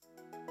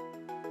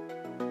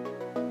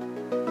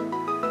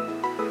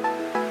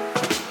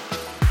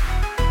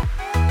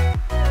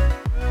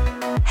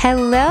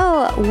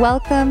Hello,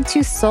 welcome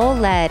to Soul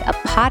Led, a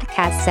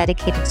podcast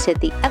dedicated to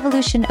the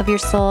evolution of your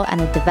soul and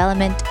the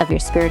development of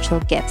your spiritual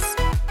gifts.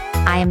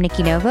 I am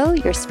Nikki Novo,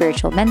 your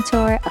spiritual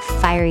mentor, a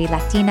fiery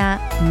Latina,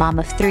 mom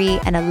of three,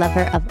 and a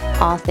lover of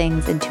all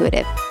things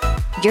intuitive.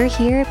 You're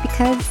here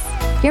because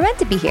you're meant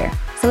to be here.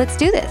 So let's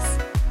do this.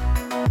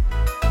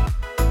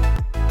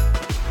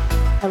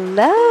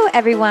 Hello,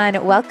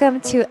 everyone. Welcome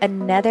to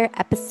another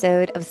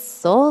episode of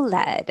Soul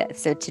Led.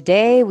 So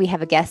today we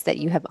have a guest that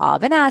you have all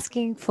been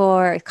asking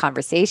for,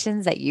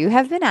 conversations that you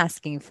have been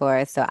asking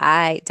for. So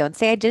I don't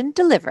say I didn't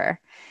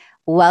deliver.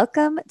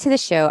 Welcome to the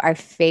show, our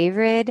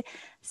favorite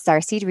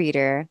starseed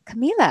reader,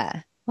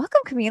 Camila.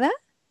 Welcome, Camila.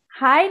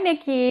 Hi,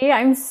 Nikki.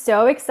 I'm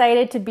so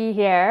excited to be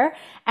here.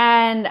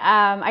 And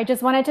I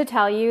just wanted to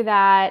tell you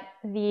that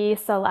the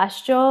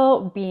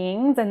celestial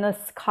beings in this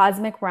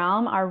cosmic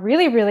realm are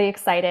really, really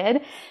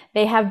excited.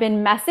 They have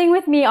been messing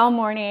with me all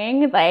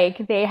morning.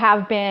 They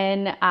have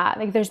been,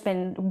 there's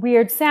been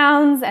weird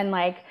sounds and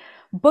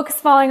books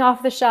falling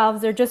off the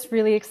shelves. They're just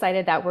really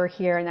excited that we're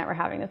here and that we're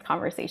having this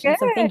conversation.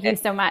 So thank you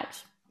so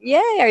much.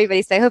 Yay,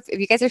 everybody. So I hope if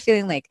you guys are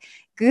feeling like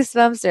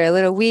goosebumps or a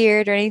little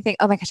weird or anything,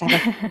 oh my gosh,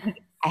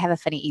 I have a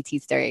funny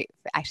ET story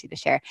actually to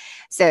share.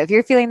 So if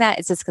you're feeling that,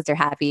 it's just because they're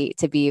happy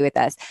to be with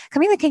us.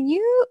 Camila, can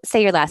you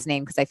say your last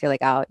name? Because I feel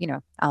like I'll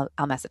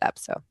mess it up.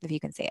 So if you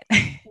can say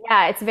it.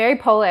 Yeah, it's very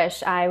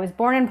Polish. I was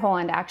born in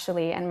Poland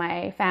actually, and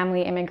my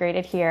family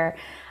immigrated here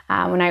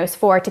when I was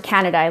 4 to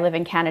Canada. I live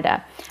in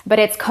Canada, but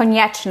it's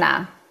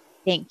Konieczna.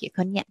 Thank you,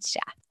 Konieczna.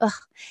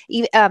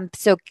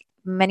 So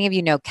many of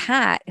you know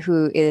Kat,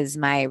 who is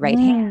my right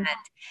hand,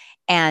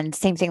 and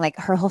same thing. Like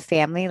her whole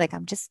family.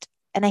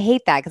 And I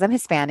hate that because I'm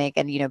Hispanic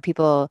and,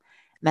 people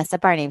mess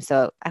up our name.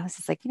 So I was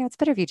just like, it's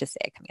better if you just say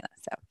it, Camila.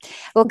 So,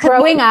 well,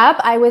 growing up,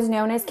 I was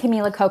known as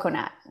Camila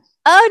Coconut.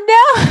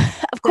 Oh,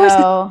 no. Of course.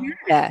 So,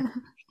 yeah.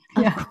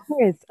 Of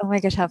course. Oh my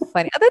gosh, how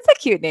funny. Oh, that's a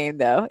cute name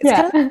though. It's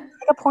kind of like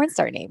a porn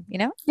star name,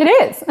 It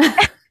is.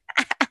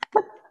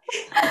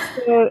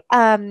 So,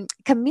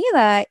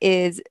 Camila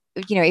is,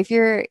 if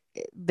you're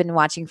been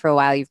watching for a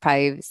while, you've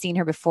probably seen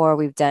her before.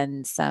 We've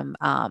done some,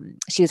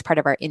 she was part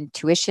of our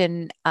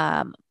intuition,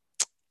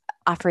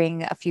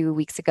 offering a few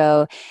weeks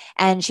ago,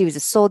 and she was a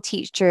soul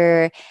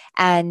teacher,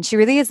 and she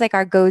really is like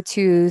our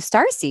go-to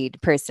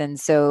starseed person.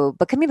 So,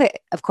 but Camila,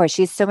 of course,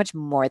 she's so much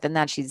more than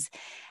that.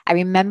 I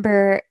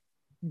remember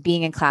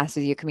being in class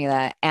with you,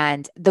 Camila,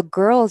 and the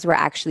girls were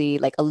actually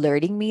like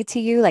alerting me to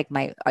you, like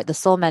the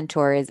soul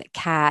mentors,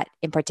 Kat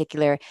in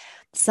particular.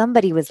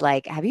 Somebody was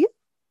like, "Have you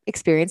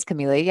experienced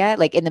Camila yet?"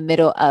 Like in the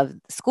middle of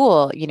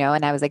school,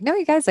 and I was like, "No,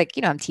 you guys,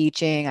 I'm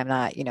teaching, I'm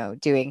not,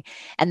 doing."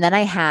 And then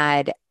I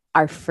had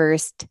our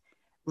first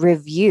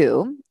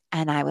review,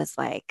 and I was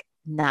like,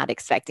 not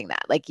expecting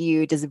that. Like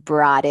you just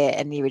brought it,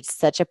 and you were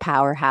such a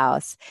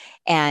powerhouse,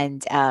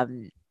 and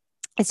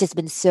it's just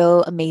been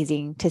so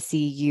amazing to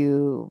see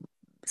you.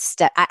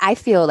 I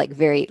feel like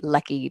very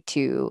lucky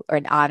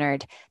and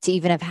honored to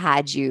even have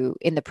had you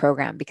in the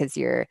program because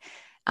you're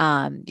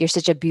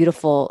such a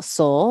beautiful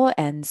soul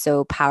and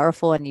so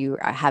powerful, and you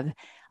have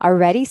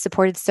already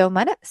supported so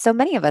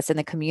many of us in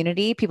the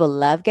community. People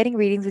love getting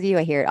readings with you.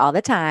 I hear it all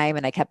the time,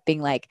 and I kept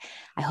being like,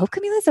 I hope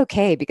Camila's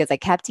okay, because I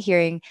kept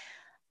hearing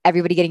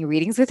everybody getting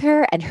readings with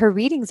her, and her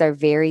readings are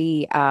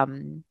very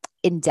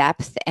in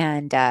depth,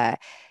 and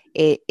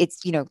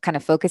it's kind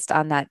of focused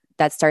on that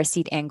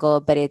starseed angle,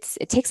 but it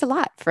takes a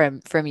lot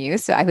from you.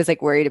 So I was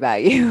like worried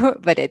about you,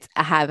 but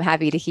I'm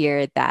happy to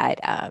hear that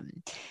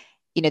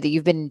that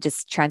you've been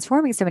just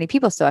transforming so many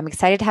people. So I'm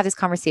excited to have this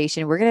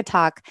conversation. We're going to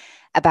talk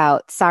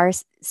about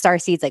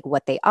starseeds, like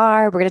what they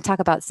are. We're going to talk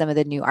about some of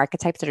the new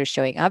archetypes that are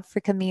showing up for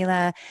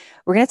Camila.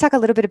 We're going to talk a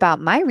little bit about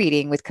my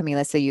reading with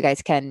Camila, so you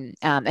guys can.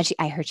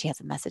 I heard she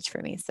has a message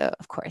for me, so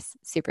of course,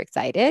 super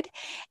excited,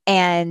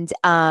 and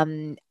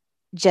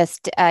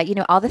just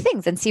all the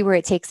things, and see where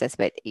it takes us.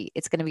 But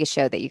it's going to be a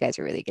show that you guys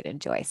are really going to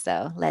enjoy.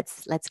 So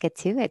let's get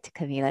to it,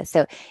 Camila.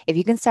 So if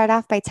you can start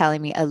off by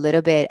telling me a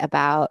little bit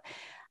about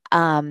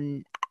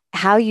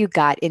how you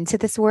got into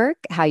this work,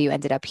 how you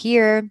ended up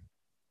here.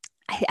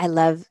 I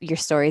love your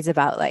stories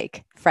about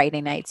like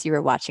Friday nights you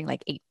were watching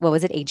what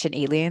was it, Ancient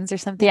Aliens or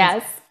something?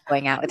 Yes.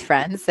 Going out with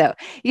friends. So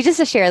you just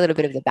to share a little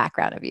bit of the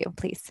background of you,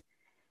 please.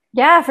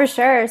 Yeah, for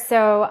sure.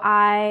 So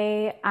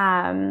I,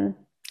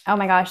 oh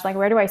my gosh,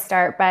 where do I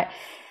start? But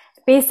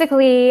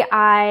basically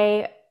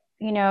I,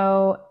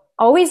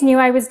 always knew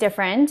I was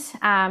different.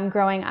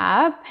 Growing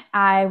up,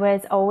 I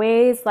was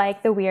always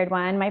like the weird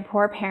one. My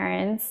poor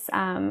parents,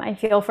 I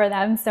feel for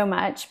them so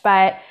much,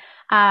 but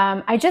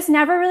I just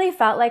never really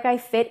felt like I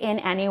fit in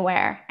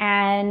anywhere.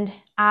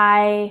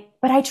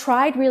 But I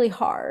tried really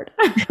hard.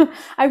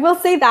 I will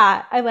say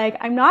that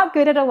I'm not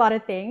good at a lot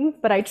of things,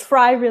 but I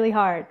try really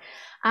hard.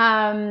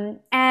 As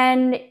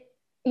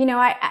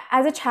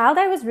a child,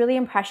 I was really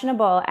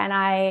impressionable, and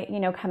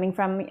coming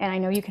from, and I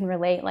know you can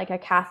relate, like a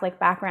Catholic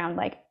background,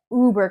 like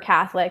uber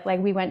Catholic,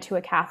 we went to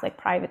a Catholic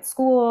private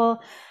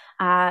school.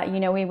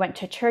 We went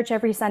to church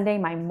every Sunday.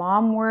 My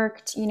mom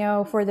worked,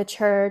 for the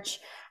church.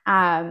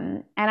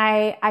 And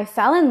I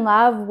fell in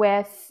love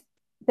with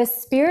the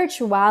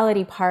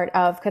spirituality part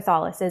of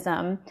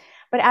Catholicism.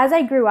 But as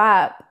I grew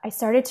up, I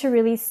started to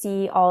really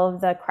see all of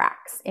the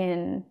cracks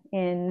in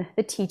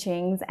the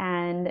teachings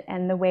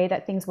and the way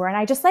that things were. And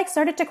I just like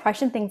started to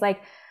question things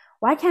like,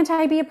 why can't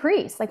I be a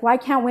priest? Like, why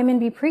can't women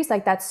be priests?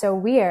 Like, that's so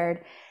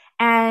weird.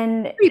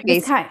 And Pretty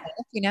this basic kind,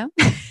 stuff, you know?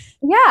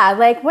 yeah,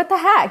 like what the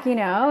heck,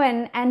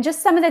 and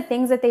just some of the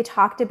things that they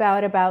talked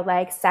about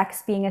like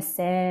sex being a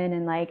sin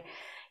and like,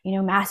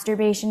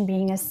 masturbation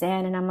being a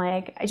sin. And I'm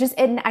like,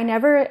 I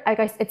never, like,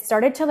 it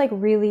started to like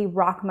really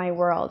rock my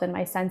world and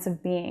my sense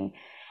of being.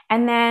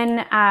 And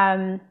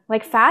then,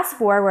 like, fast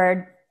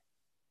forward,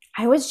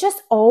 I was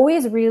just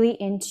always really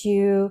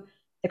into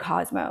the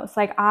cosmos.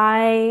 Like,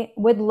 I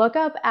would look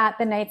up at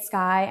the night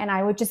sky and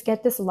I would just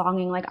get this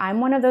longing. Like, I'm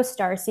one of those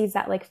starseeds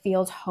that like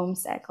feels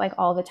homesick like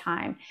all the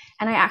time.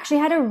 And I actually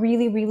had a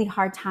really, really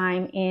hard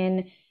time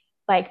in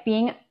like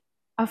being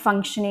a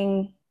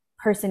functioning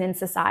person in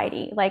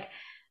society. Like,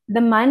 the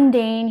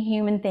mundane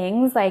human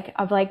things, like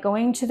of like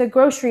going to the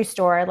grocery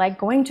store, like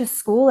going to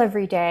school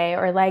every day,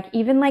 or like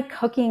even like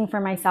cooking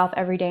for myself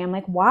every day. I'm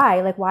like,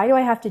 why? Like, why do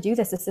I have to do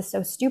this? This is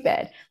so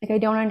stupid. Like, I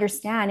don't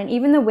understand. And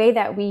even the way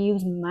that we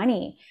use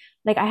money,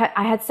 like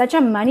I had such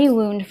a money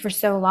wound for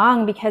so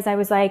long because I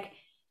was like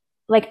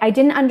I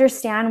didn't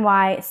understand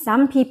why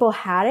some people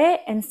had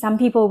it and some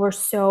people were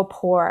so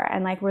poor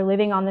and like were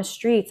living on the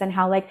streets, and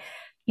how like,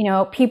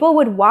 people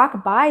would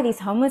walk by these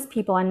homeless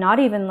people and not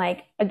even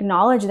like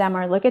acknowledge them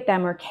or look at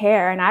them or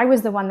care. And I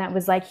was the one that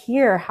was like,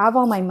 here, have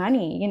all my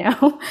money.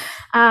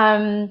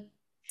 Um,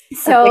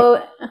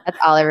 so That's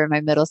Oliver, my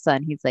middle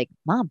son. He's like,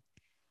 Mom,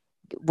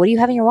 what do you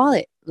have in your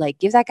wallet? Like,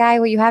 give that guy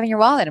what you have in your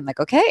wallet. I'm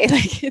like, okay.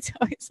 Like, it's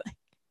always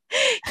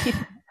like,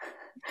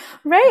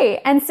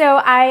 right. And so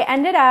I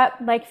ended up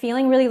like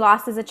feeling really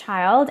lost as a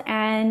child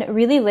and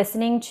really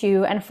listening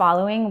to and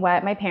following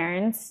what my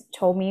parents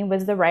told me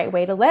was the right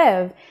way to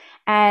live.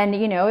 And,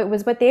 it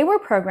was what they were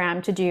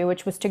programmed to do,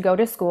 which was to go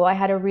to school. I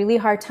had a really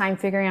hard time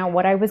figuring out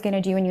what I was going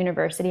to do in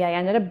university. I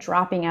ended up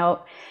dropping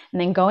out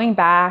and then going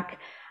back.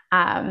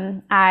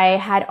 I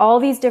had all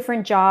these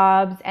different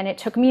jobs, and it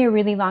took me a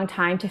really long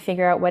time to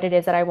figure out what it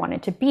is that I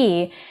wanted to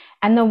be.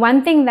 And the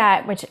one thing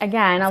that, which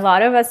again, a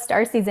lot of us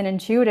starseeds and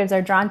intuitives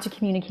are drawn to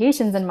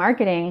communications and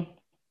marketing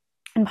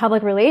and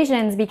public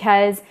relations,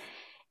 because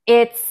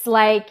it's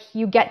like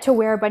you get to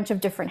wear a bunch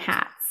of different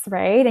hats,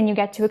 right? And you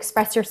get to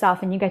express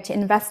yourself and you get to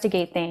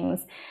investigate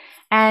things.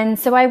 And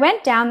so I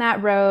went down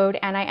that road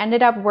and I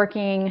ended up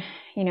working,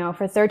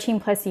 for 13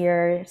 plus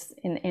years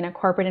in a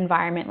corporate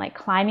environment, like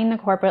climbing the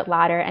corporate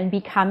ladder and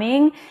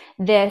becoming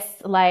this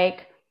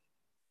like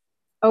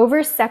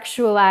over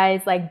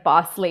sexualized like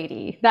boss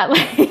lady that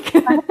like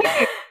I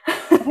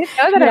didn't know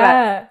that about.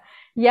 yeah.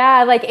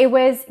 Yeah, like it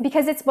was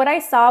because it's what I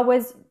saw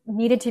was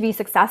needed to be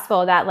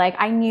successful, that like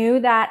I knew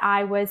that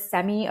I was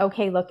semi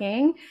okay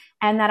looking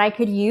and that I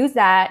could use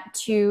that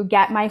to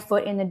get my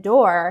foot in the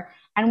door.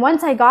 And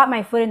once I got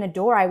my foot in the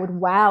door, I would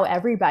wow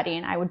everybody,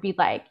 and I would be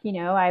like,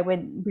 I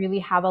would really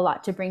have a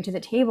lot to bring to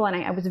the table, and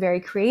I was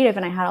very creative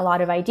and I had a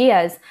lot of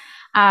ideas.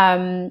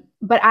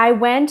 But I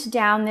went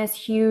down this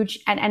huge,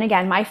 and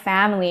again, my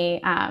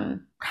family,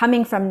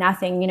 coming from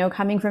nothing,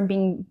 coming from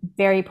being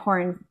very poor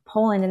in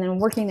Poland and then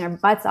working their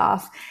butts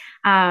off.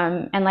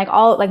 And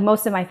like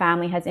most of my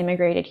family has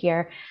immigrated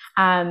here.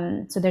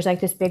 So there's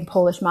like this big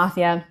Polish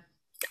mafia,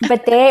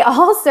 but they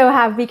also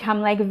have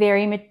become like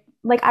very,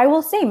 like I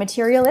will say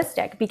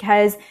materialistic,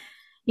 because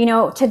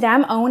to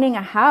them owning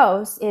a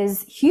house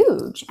is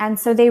huge. And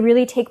so they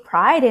really take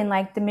pride in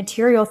like the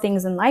material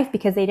things in life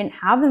because they didn't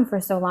have them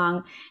for so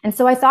long. And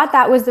so I thought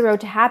that was the road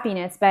to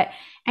happiness. But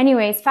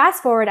anyways,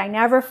 fast forward, I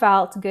never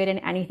felt good in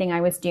anything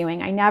I was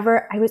doing.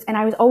 I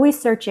was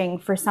always searching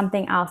for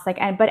something else.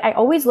 But I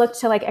always looked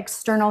to like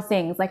external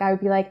things. Like I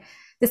would be like,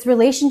 this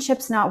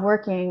relationship's not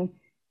working.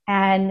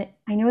 And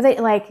I know that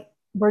like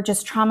we're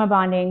just trauma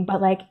bonding,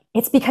 but like,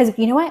 it's because,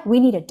 you know what? We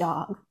need a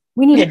dog.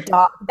 We need a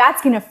dog.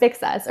 That's going to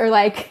fix us. Or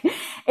like,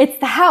 it's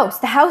the house.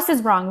 The house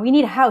is wrong. We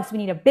need a house. We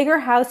need a bigger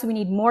house. We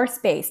need more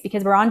space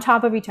because we're on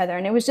top of each other.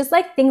 And it was just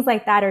like things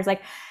like that. Or it's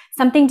like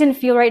something didn't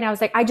feel right. And I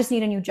was like, I just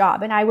need a new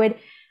job. And I would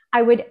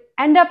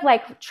end up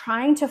like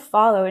trying to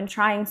follow and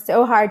trying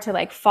so hard to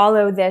like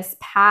follow this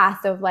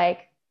path of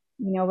like,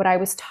 what I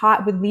was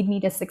taught would lead me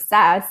to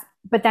success,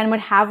 but then would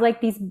have like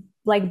these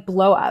like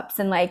blow ups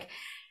and like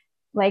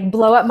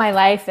blow up my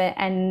life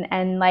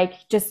and like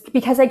just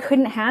because I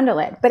couldn't handle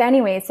it. But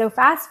anyway, so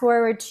fast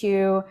forward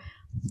to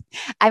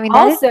I mean,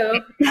 also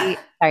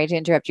sorry to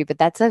interrupt you, but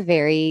that's a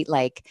very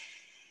like,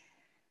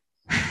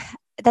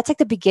 that's like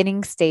the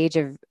beginning stage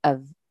of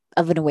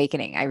an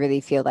awakening. I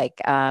really feel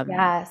like,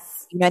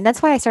 yes. and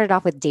that's why I started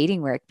off with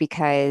dating work,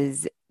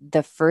 because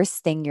the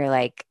first thing you're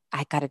like,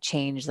 I got to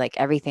change like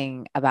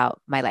everything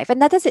about my life.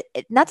 And that doesn't,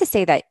 not to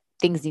say that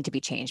things need to be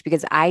changed,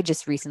 because I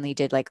just recently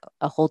did like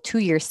a whole 2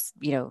 years,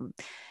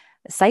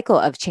 cycle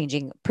of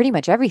changing pretty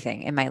much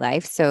everything in my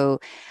life. So,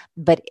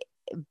 but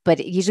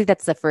usually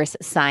that's the first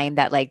sign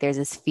that like there's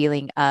this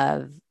feeling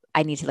of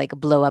I need to like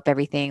blow up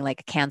everything,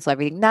 like cancel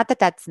everything. Not that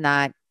that's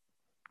not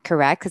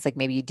correct. Cause like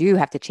maybe you do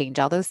have to change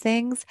all those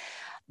things,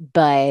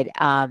 but,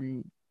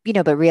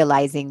 but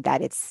realizing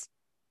that it's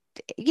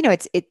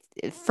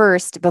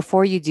first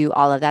before you do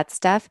all of that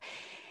stuff,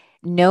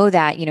 know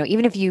that,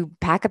 even if you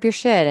pack up your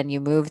shit and you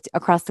moved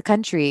across the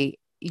country,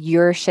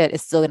 your shit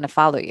is still going to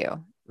follow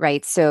you.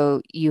 Right.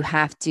 So you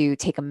have to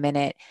take a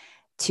minute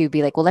to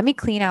be like, well, let me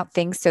clean out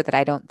things so that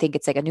I don't think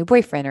it's like a new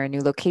boyfriend or a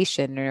new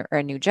location or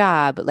a new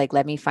job. Like,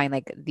 let me find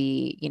like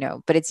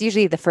but it's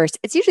usually the first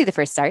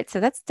start. So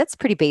that's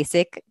pretty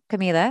basic,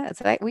 Camila.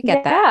 So we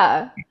get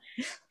that.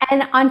 Yeah.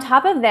 And on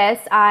top of this,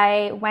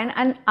 I went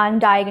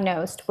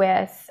undiagnosed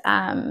with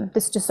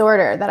this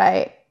disorder that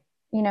I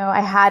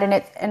had,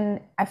 and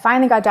I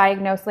finally got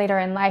diagnosed later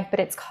in life, but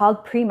it's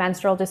called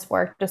premenstrual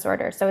dysphoric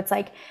disorder. So it's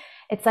like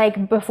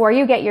before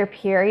you get your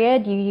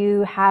period,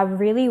 you have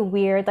really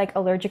weird like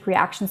allergic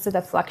reactions to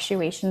the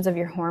fluctuations of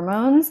your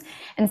hormones,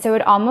 and so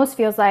it almost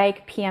feels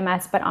like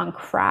PMS but on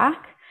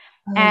crack.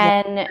 Oh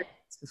yeah, And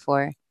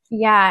before.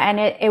 yeah, and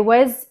You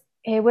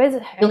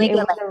only it get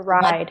was like a one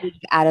ride. week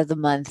out of the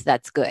month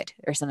that's good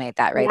or something like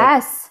that, right? Like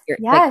Yes, you're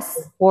like yes.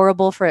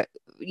 horrible for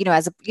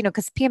as a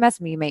because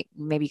PMS you may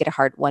maybe get a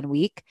hard 1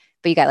 week,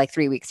 but you got like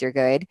 3 weeks you're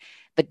good.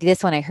 But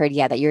this one I heard,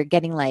 yeah, that you're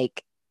getting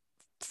like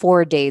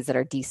 4 days that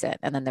are decent,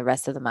 and then the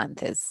rest of the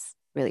month is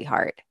really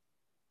hard.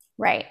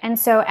 Right. And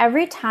so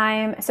every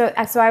time, so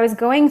I was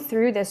going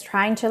through this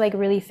trying to like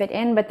really fit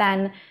in, but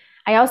then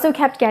I also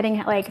kept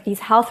getting like these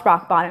health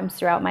rock bottoms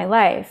throughout my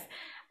life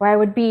where I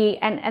would be,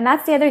 and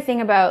that's the other thing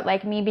about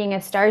like me being a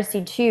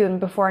starseed too, and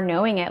before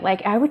knowing it,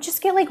 like I would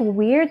just get like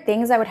weird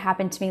things that would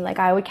happen to me. Like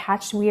I would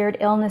catch weird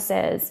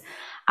illnesses.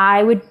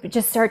 I would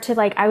just start to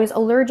like, I was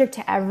allergic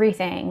to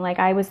everything.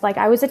 I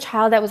was a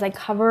child that was like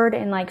covered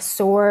in like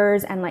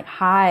sores and like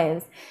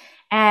hives.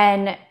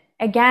 And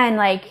again,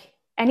 like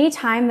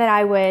anytime that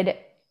I would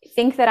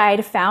think that I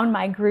had found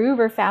my groove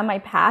or found my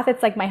path,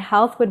 it's like my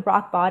health would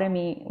rock bottom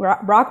me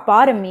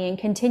and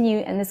continue.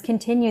 And this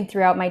continued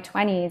throughout my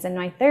 20s and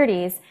my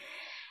 30s.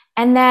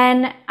 And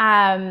then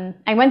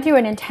I went through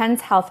an intense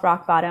health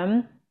rock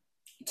bottom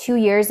 2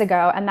 years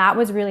ago, and that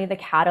was really the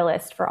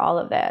catalyst for all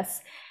of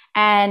this.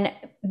 And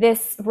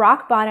this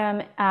rock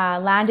bottom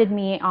landed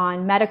me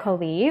on medical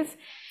leave.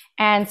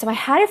 And so I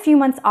had a few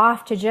months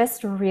off to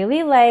just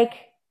really like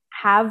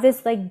have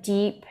this like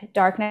deep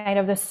dark night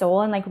of the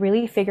soul and like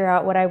really figure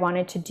out what I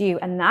wanted to do.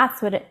 And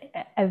that's what it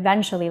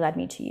eventually led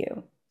me to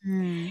you.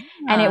 Mm,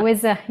 And it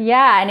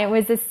yeah.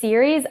 was a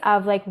series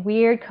of like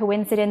weird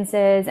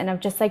coincidences and of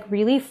just like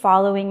really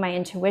following my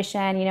intuition.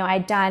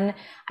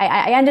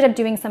 I ended up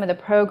doing some of the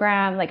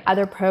program, like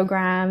other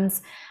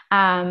programs.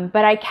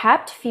 But I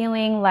kept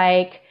feeling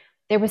like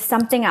there was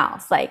something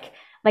else,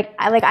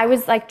 I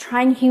was like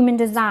trying human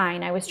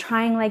design. I was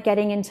trying like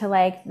getting into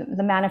like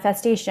the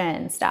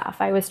manifestation stuff.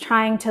 I was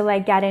trying to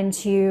like get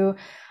into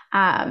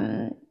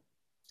um,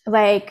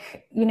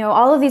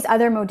 all of these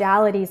other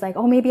modalities, like,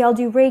 oh, maybe I'll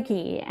do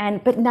Reiki.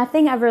 But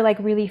nothing ever like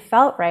really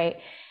felt right.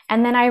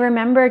 And then I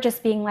remember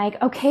just being like,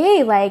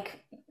 okay, like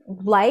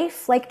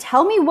life, like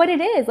tell me what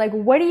it is. Like,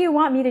 what do you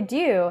want me to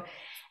do?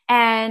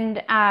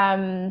 And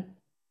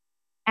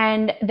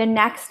and the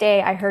next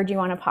day I heard you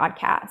on a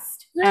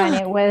podcast, and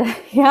it was,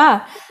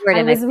 yeah, I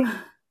Jordan, was right?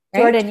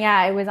 Jordan.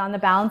 Yeah, it was on the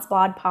Balance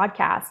Bod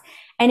podcast.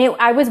 And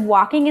I was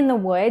walking in the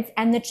woods,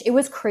 and it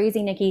was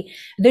crazy, Nikki.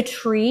 The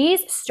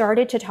trees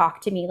started to talk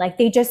to me. Like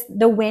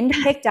the wind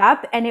picked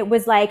up, and it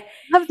was like,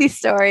 Love these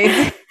stories.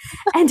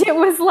 and it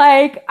was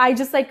like, I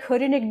just like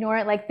couldn't ignore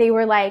it. Like they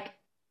were like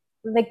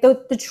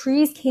the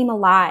trees came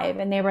alive,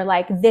 and they were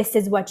like, this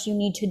is what you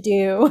need to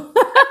do.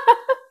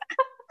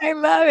 I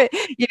love it.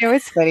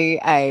 It's funny.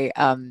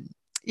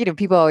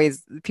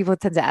 People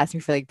tend to ask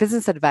me for like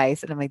business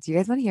advice, and I'm like, do you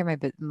guys want to hear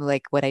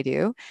like what I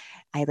do?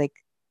 I like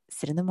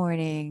sit in the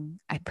morning,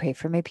 I pray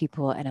for my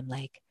people, and I'm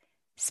like,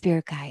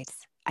 spirit guides,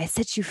 I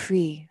set you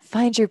free.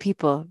 Find your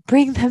people,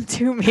 bring them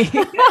to me.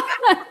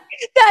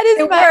 That is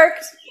It my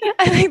worked.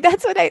 I like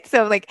that's what I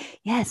so I'm like,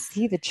 yes,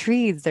 see the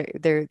trees,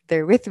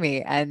 they're with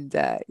me. And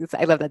I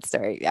love that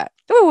story. Yeah.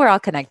 Oh, we're all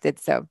connected.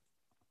 So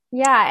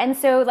Yeah, and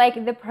so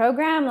like the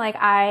program, like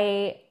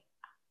I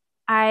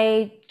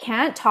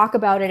can't talk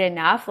about it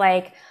enough.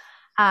 Like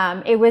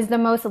it was the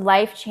most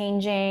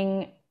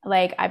life-changing,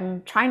 like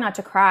I'm trying not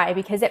to cry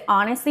because it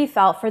honestly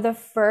felt for the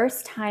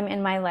first time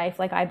in my life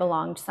like I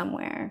belonged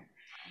somewhere.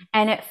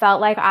 And it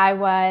felt like I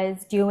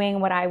was doing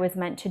what I was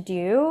meant to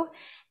do.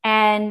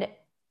 And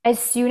as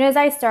soon as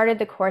I started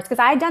the course, because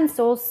I had done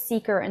Soul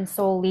Seeker and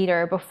Soul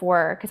Leader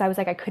before, because I was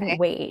like, I couldn't okay.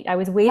 wait. I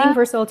was waiting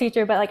for Soul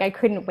Teacher, but like I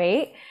couldn't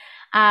wait.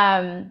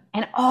 And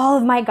all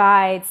of my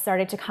guides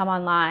started to come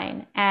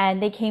online,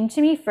 and they came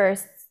to me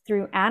first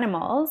through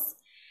animals.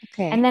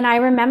 And Okay. then I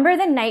remember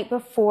the night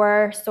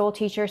before Soul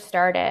Teacher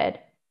started,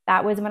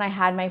 that was when I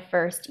had my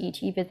first ET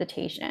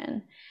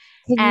visitation.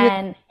 Can you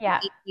And explain yeah,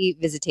 ET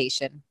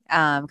visitation?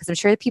 Because I'm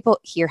sure that people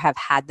here have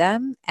had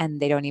them and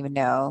they don't even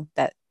know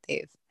that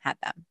they've had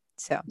them.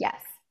 So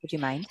yes. would you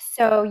mind?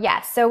 So,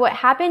 yes. So, what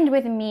happened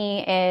with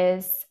me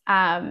is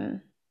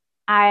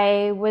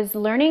I was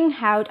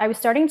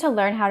starting to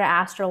learn how to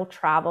astral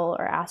travel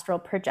or astral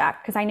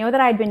project because I know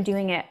that I'd been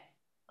doing it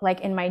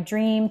like in my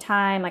dream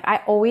time. Like I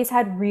always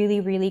had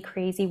really, really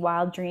crazy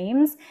wild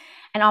dreams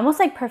and almost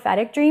like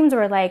prophetic dreams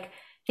where like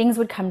things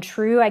would come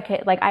true.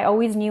 I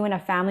always knew when a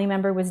family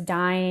member was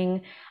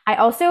dying. I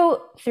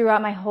also,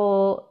 throughout my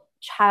whole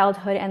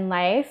childhood and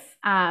life,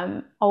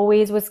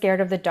 always was scared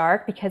of the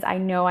dark because I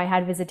know I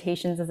had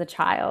visitations as a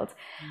child.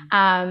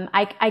 I'm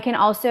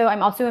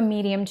also a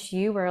medium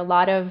too, where a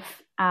lot of,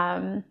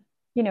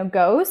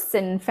 ghosts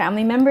and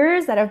family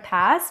members that have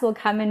passed will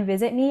come and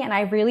visit me. And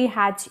I really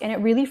had to, and it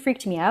really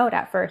freaked me out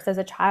at first as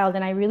a child.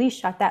 And I really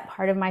shut that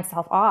part of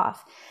myself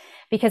off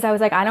because I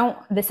was like,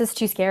 this is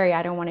too scary.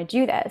 I don't want to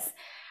do this.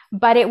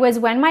 But it was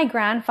when my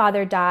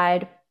grandfather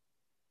died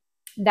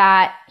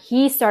that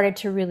he started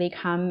to really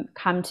come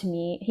to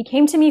me. He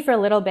came to me for a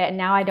little bit, and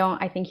now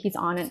I think he's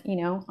on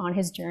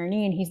his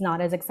journey and he's not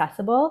as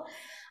accessible.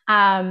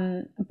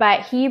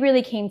 But he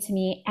really came to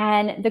me.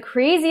 And the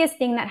craziest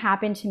thing that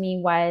happened to me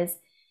was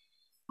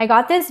I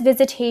got this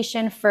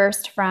visitation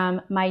first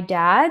from my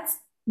dad's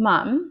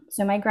mom,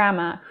 so my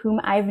grandma,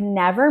 whom I've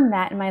never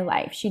met in my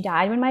life. She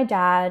died when my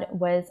dad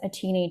was a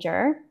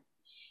teenager.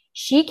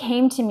 She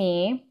came to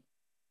me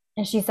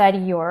and she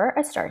said, "You're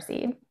a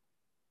starseed.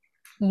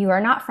 You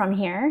are not from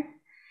here.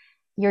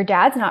 Your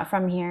dad's not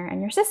from here,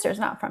 and your sister's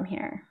not from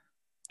here."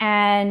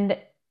 And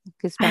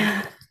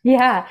Goosebumps.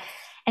 yeah.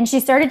 And she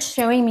started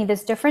showing me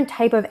this different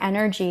type of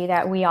energy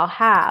that we all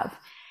have.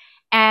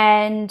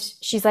 And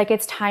she's like,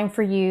 "It's time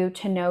for you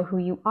to know who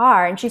you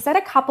are." And she said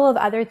a couple of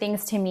other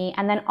things to me.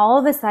 And then all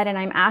of a sudden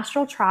I'm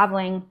astral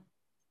traveling.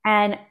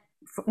 And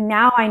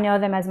now I know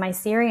them as my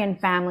Syrian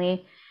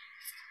family.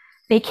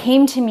 They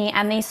came to me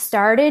and they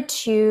started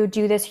to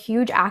do this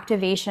huge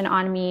activation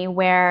on me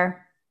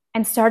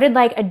and started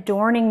like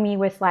adorning me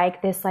with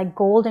like this like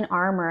golden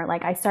armor.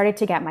 Like I started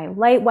to get my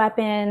light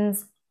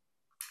weapons.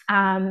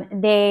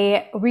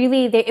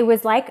 It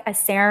was like a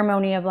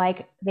ceremony of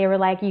like, they were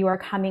like, "You are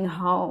coming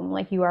home.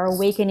 Like you are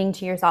awakening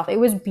to yourself." It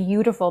was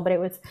beautiful, but it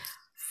was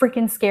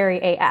freaking scary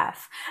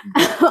AF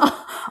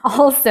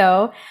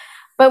also.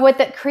 But what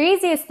the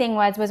craziest thing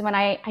was when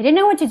I didn't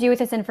know what to do with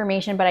this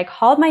information, but I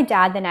called my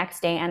dad the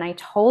next day and I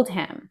told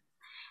him,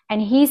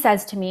 and he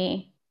says to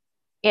me,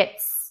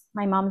 "It's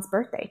my mom's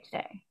birthday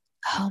today."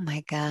 Oh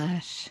my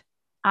gosh.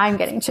 I'm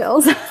getting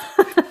chills.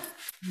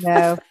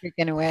 No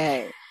freaking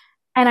way.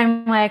 And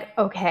I'm like,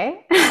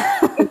 okay.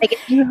 Like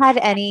if you had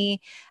any,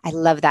 I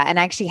love that. And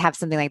I actually have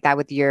something like that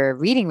with your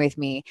reading with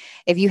me.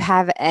 If you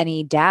have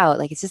any doubt,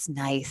 like it's just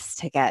nice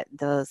to get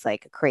those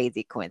like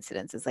crazy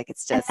coincidences. Like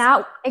it's And just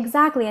that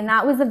exactly. And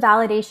that was the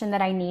validation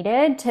that I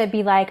needed to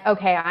be like,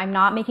 okay, I'm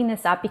not making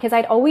this up because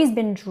I'd always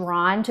been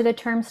drawn to the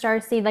term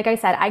starseed. Like I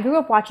said, I grew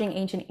up watching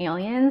Ancient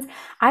Aliens.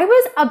 I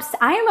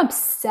am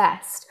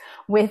obsessed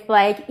with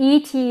like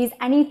ETs,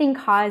 anything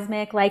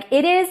cosmic. Like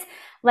it is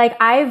like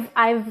I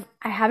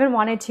haven't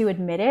wanted to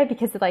admit it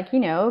because like,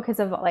 because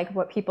of like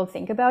what people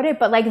think about it.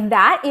 But like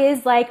that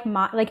is like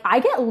I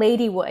get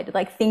ladywood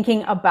like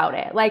thinking about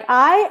it. Like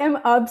I am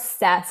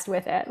obsessed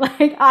with it.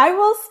 Like I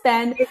will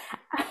spend.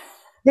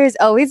 there's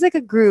always like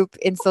a group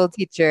in Soul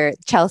Teacher.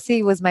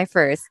 Chelsea was my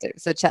first.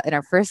 So in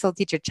our first Soul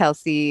Teacher,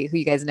 Chelsea, who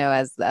you guys know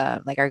as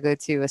like our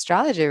go-to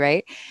astrologer,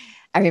 right?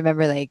 I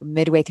remember like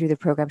midway through the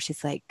program,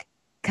 she's like,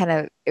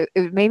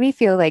 it made me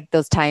feel like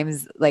those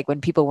times like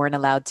when people weren't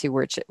allowed to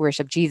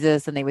worship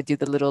Jesus and they would do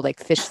the little like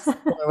fish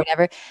or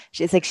whatever.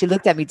 She's like, she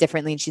looked at me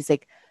differently and she's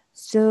like,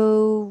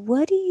 "So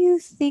what do you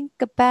think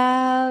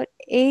about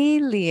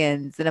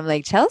aliens?" And I'm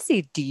like,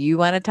 "Chelsea, do you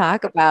want to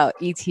talk about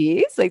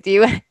ETs? Like, do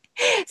you want?"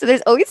 So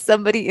there's always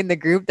somebody in the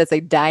group that's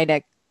like dying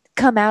to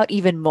come out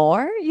even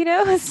more,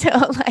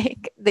 So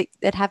like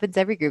that happens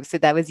every group. So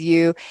that was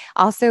you.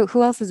 Also,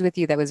 who else was with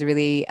you that was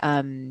really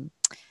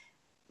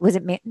was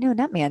it no,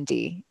 not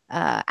Mandy,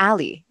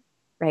 Allie,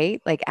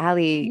 right? Like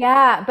Allie.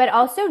 Yeah, but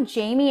also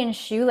Jamie and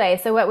Shule.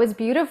 So what was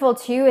beautiful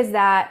too is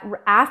that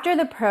after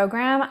the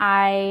program,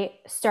 I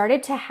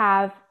started to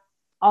have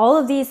all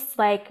of these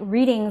like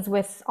readings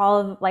with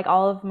all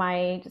of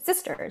my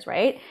sisters,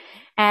 right?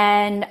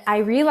 And I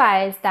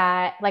realized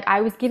that like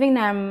I was giving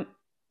them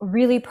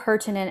really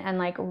pertinent and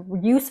like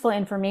useful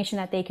information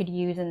that they could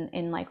use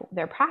in like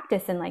their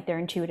practice and like their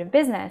intuitive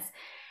business.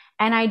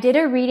 And I did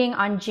a reading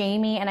on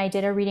Jamie and I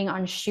did a reading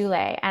on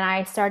Shule. And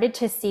I started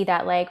to see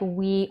that like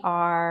we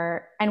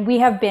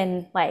have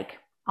been like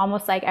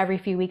almost like every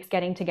few weeks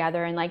getting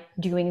together and like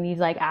doing these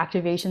like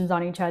activations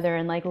on each other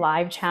and like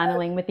live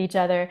channeling with each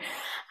other.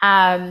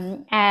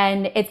 And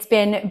it's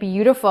been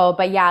beautiful.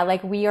 But yeah,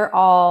 like we are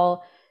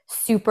all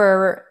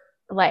super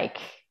like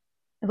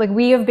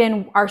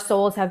our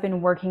souls have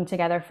been working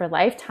together for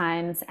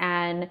lifetimes.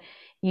 And,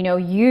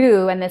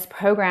 you and this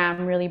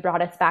program really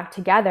brought us back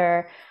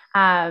together.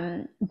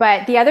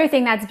 But the other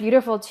thing that's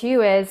beautiful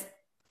too is,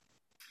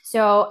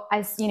 so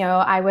as you know,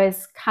 I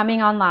was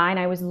coming online,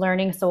 I was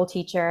learning Soul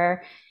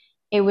Teacher.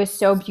 It was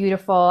so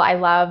beautiful. I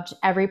loved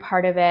every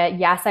part of it.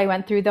 Yes, I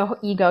went through the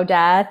ego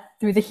death,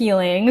 through the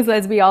healings,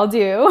 as we all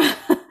do.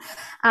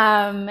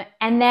 And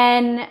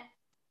then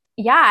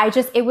yeah, I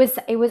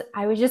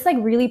was just like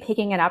really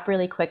picking it up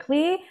really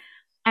quickly.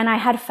 And I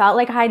had felt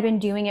like I had been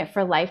doing it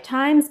for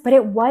lifetimes, but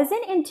it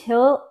wasn't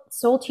until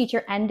Soul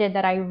Teacher ended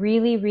that I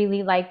really,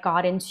 really like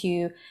got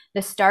into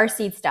the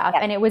starseed stuff.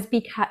 Yeah. And it was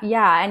because,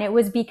 yeah, and it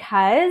was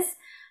because,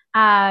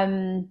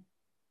 um,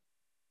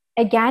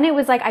 again, it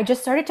was like I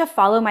just started to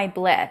follow my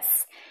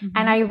bliss.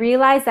 And Mhm. I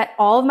realized that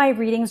all of my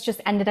readings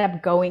just ended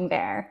up going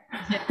there.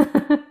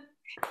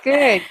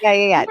 Good. Yeah,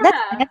 yeah, yeah. Yeah.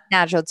 That's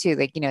natural too.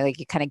 Like, like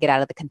you kind of get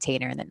out of the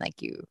container and then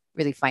like you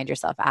really find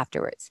yourself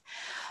afterwards.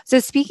 So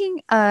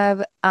speaking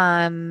of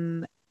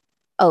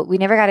oh, we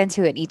never got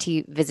into an ET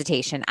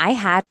visitation. I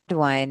had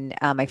one,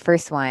 my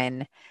first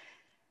one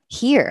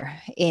here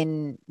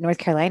in North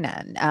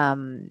Carolina.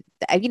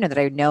 That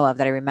I know of,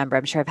 that I remember.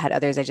 I'm sure I've had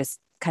others. I just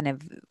kind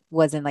of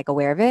wasn't like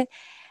aware of it.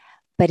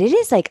 But it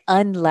is like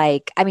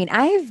unlike, I mean,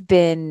 I've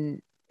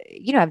been,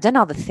 I've done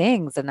all the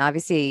things, and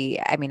obviously,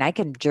 I mean, I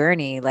can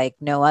journey like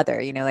no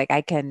other, like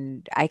I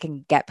can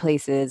get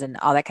places and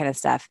all that kind of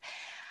stuff.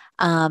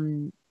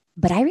 Um,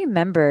 but I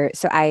remember,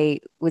 so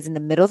I was in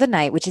the middle of the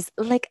night, which is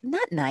like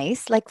not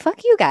nice. Like,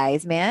 fuck you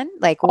guys, man.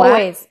 Like,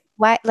 Always.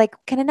 why, like,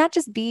 can it not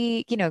just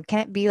be, can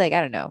it be like, I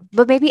don't know.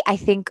 But maybe I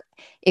think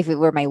if it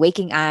were my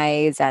waking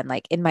eyes and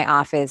like in my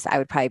office, I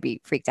would probably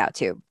be freaked out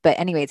too. But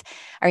anyways,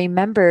 I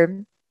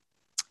remember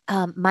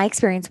my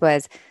experience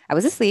was I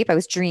was asleep, I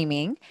was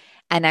dreaming,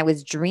 and I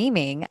was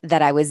dreaming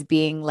that I was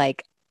being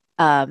like,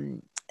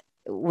 um,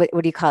 what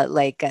do you call it?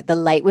 Like the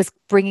light was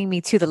bringing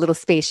me to the little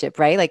spaceship,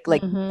 right? Like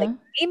Hmm.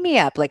 beam me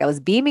up. Like I was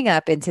beaming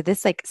up into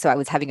this, like, so I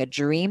was having a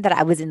dream that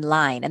I was in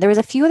line, and there was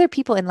a few other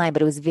people in line,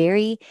 but it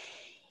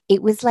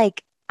was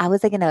like I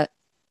was like in it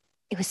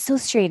was so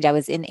strange. I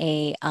was in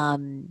a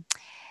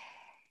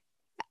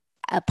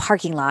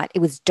parking lot. It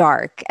was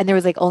dark and there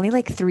was like only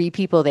like three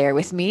people there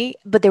with me,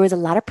 but there was a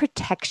lot of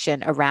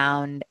protection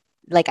around.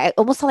 Like I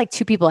almost saw like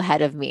two people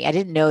ahead of me. I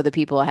didn't know the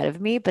people ahead of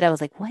me, but I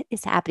was like, what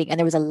is happening? And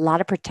there was a lot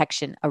of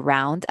protection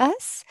around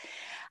us.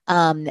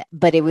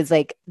 But it was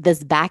like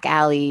this back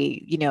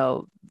alley,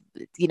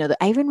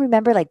 I even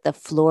remember like the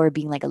floor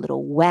being like a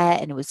little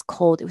wet and it was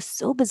cold. It was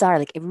so bizarre.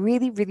 Like it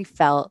really, really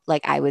felt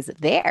like I was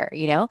there.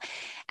 And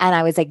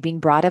I was like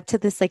being brought up to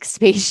this like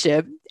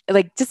spaceship,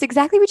 like just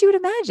exactly what you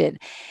would imagine.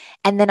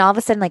 And then all of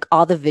a sudden, like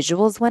all the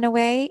visuals went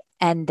away.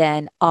 And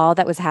then all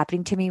that was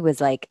happening to me was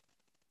like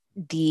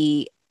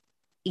the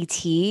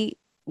ET,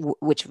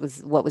 which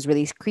was what was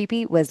really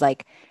creepy, was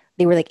like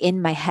they were like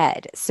in my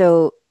head.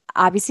 So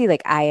obviously,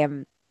 like I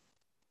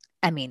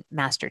mean,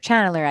 master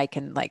channeler, I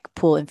can like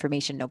pull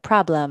information, no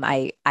problem.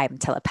 I'm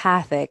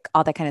telepathic,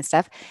 all that kind of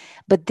stuff.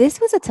 But this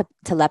was a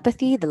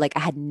telepathy that like I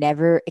had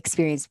never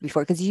experienced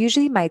before. Because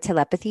usually my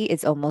telepathy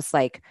is almost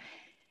like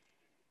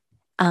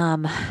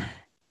um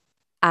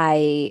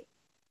I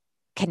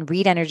can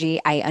read energy,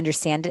 I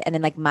understand it, and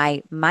then like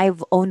my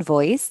own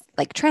voice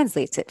like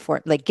translates it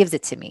for like gives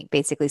it to me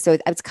basically. So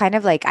it's kind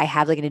of like I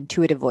have like an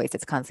intuitive voice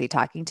that's constantly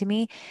talking to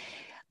me.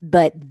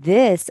 But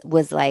this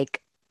was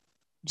like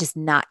just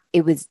not,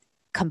 it was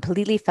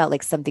completely felt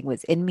like something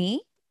was in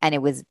me and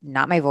it was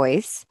not my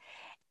voice.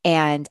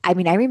 And I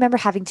mean, I remember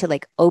having to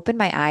like open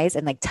my eyes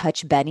and like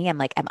touch Benny. I'm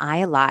like, am I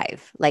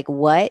alive? Like,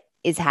 what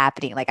is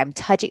happening? Like, I'm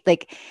touching,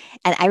 like,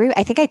 and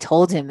I think I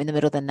told him in the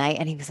middle of the night,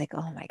 and he was like,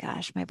 oh my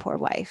gosh, my poor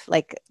wife.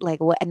 Like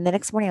what? And the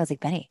next morning, I was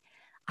like, Benny,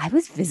 I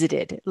was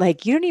visited.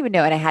 Like, you don't even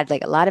know. And I had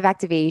like a lot of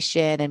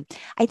activation, and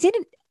I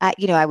didn't.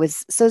 I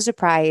was so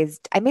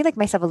surprised. I made like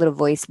myself a little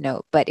voice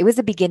note, but it was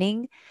the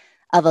beginning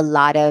of a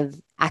lot of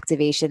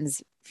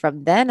activations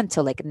from then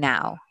until like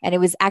now. And it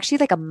was actually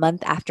like a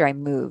month after I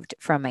moved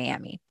from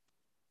Miami.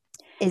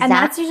 Is And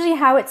that, that's usually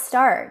how it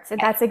starts.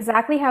 That's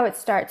exactly how it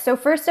starts. So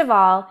first of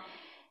all,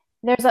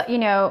 there's a,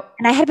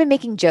 and I had been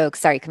making jokes,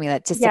 sorry,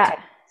 Camila, just to yeah. kind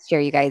of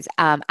share you guys.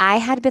 I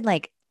had been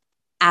like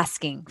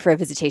asking for a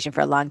visitation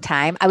for a long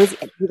time.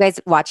 You guys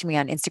watching me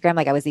on Instagram,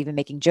 like I was even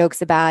making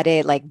jokes about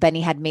it. Like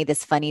Benny had made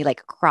this funny,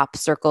 like crop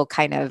circle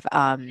kind of,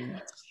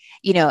 and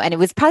it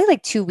was probably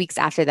like 2 weeks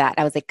after that.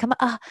 I was like, come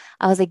on.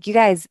 I was like, you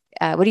guys,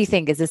 what do you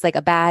think? Is this like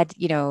a bad,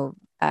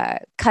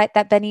 cut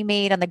that Benny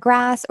made on the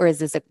grass? Or is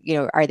this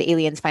are the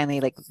aliens finally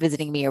like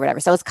visiting me or whatever?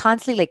 So I was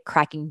constantly like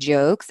cracking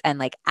jokes and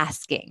like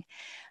asking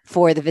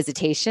for the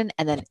visitation.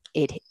 And then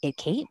it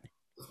came.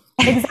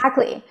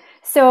 Exactly.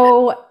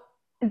 So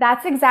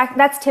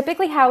that's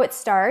typically how it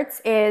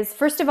starts is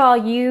first of all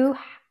you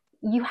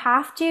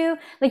have to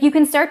like you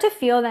can start to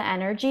feel the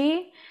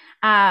energy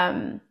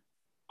and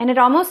it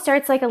almost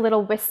starts like a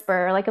little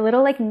whisper, like a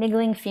little like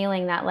niggling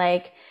feeling that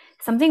like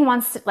something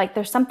wants to like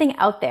there's something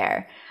out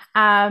there.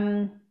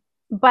 Um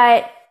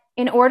but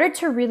in order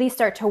to really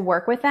start to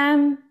work with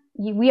them,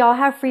 we all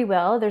have free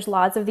will. There's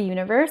laws of the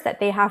universe that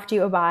they have to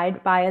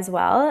abide by as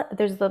well.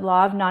 There's the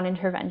law of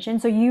non-intervention.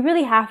 So you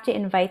really have to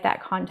invite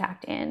that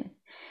contact in.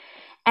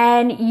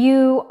 And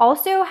you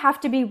also have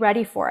to be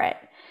ready for it.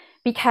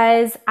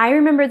 Because I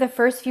remember the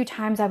first few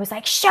times I was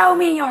like, show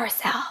me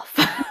yourself.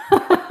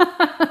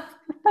 I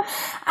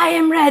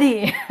am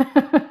ready.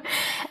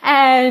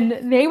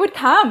 And they would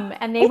come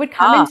and they I would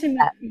come saw into me.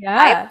 that.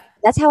 I Yeah.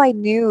 That's how I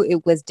knew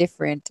it was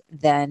different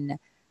than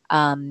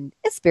a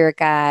spirit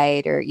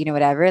guide or,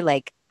 whatever,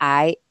 like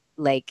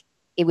like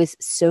it was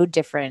so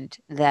different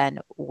than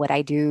what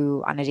I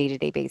do on a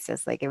day-to-day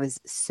basis. Like it was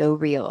so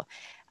real.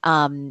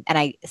 And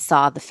I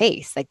saw the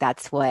face. Like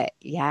that's what,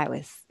 yeah, it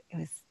was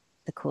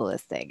the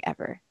coolest thing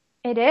ever.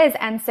 It is.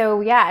 And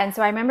so, yeah. And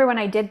so I remember when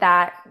I did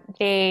that,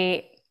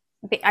 I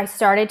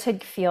started to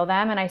feel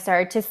them and I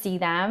started to see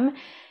them.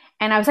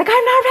 And I was like,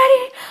 I'm not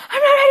ready.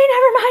 I'm not ready.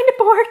 Never mind.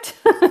 Abort.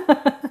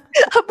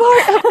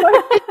 Abort,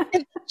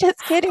 abort. Just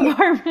kidding.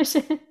 Abort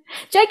mission.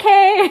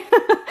 JK.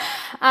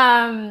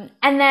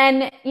 And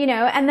then,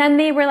 and then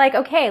they were like,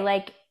 okay,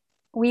 like,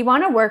 we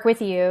want to work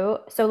with you.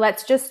 So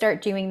let's just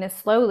start doing this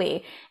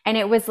slowly. And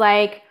it was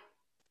like,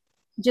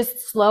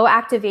 just slow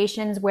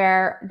activations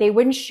where they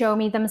wouldn't show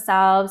me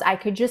themselves. I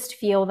could just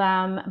feel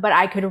them, but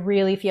I could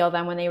really feel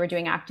them when they were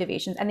doing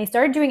activations. And they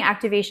started doing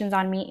activations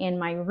on me in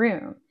my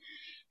room.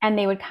 And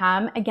they would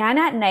come again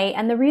at night.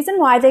 And the reason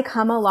why they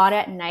come a lot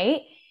at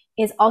night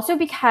is also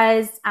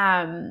because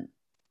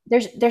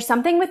there's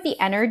something with the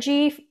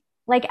energy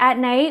like at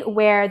night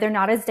where they're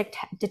not as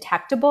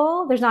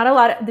detectable. There's not a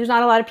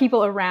lot of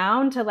people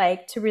around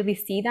to really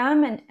see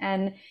them,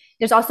 and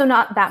there's also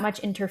not that much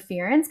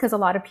interference because a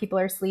lot of people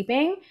are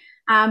sleeping,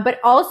 but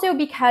also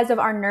because of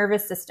our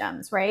nervous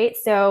systems, right?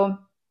 So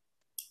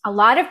a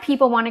lot of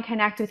people want to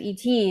connect with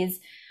ETs,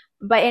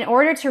 but in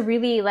order to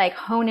really like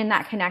hone in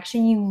that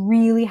connection, you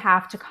really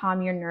have to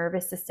calm your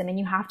nervous system, and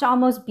you have to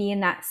almost be in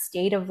that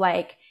state of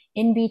like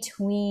in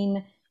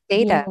between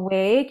being Data.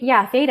 awake.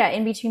 Yeah, theta,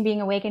 in between being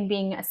awake and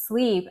being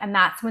asleep. And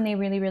that's when they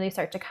really, really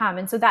start to come.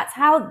 And so that's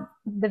how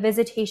the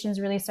visitations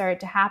really started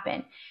to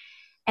happen.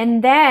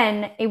 And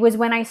then it was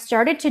when I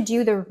started to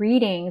do the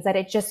readings that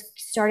it just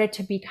started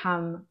to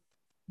become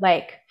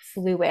like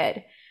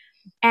fluid.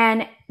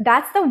 And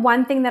that's the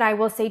one thing that I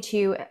will say to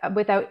you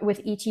with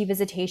ET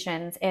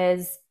visitations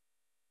is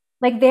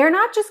like, they're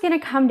not just going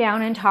to come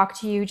down and talk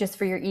to you just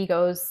for your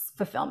ego's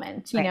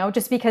fulfillment,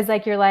 just because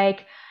like, you're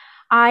like,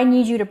 I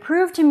need you to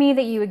prove to me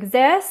that you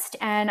exist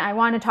and I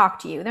want to talk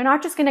to you. They're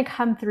not just going to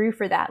come through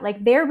for that.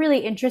 Like they're really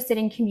interested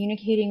in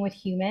communicating with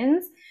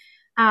humans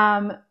who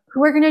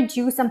are going to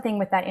do something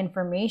with that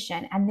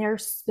information. And they're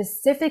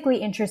specifically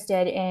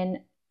interested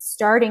in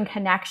starting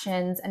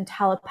connections and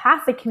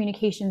telepathic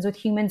communications with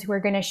humans who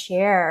are going to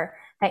share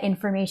that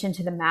information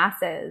to the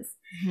masses.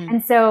 Mm-hmm.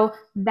 And so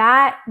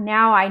that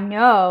now I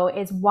know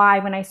is why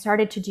when I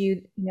started to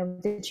do,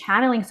 the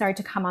channeling started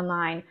to come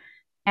online.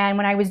 And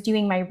when I was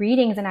doing my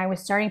readings and I was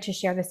starting to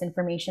share this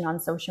information on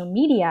social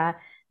media,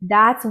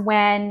 that's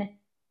when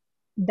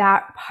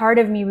that part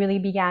of me really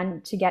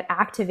began to get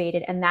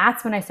activated. And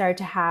that's when I started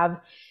to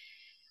have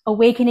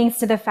awakenings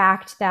to the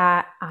fact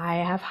that I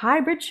have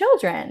hybrid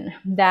children,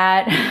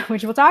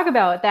 which we'll talk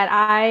about, that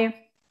I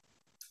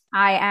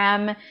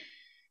am,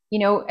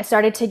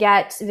 started to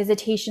get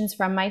visitations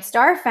from my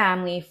star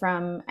family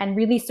and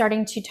really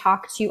starting to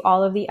talk to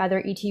all of the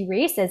other ET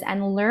races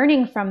and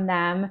learning from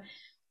them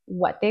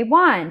what they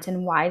want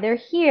and why they're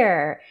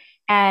here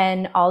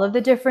and all of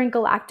the different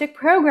galactic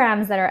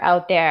programs that are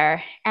out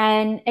there.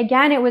 And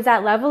again, it was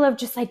that level of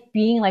just like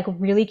being like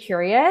really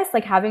curious,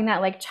 like having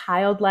that like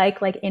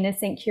childlike, like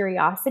innocent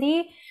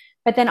curiosity,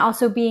 but then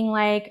also being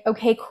like,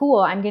 okay, cool,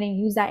 I'm going to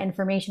use that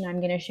information.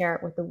 I'm going to share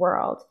it with the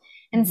world.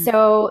 And mm-hmm.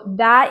 So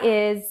that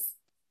is.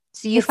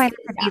 So you find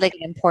it to be like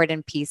an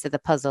important piece of the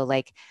puzzle.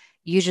 Like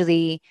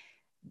usually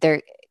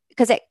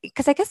because I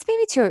guess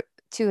maybe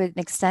to an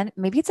extent,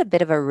 maybe it's a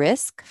bit of a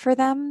risk for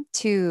them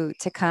to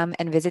come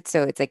and visit.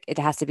 So it's like, it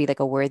has to be like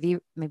a worthy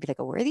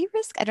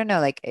risk. I don't know,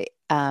 like,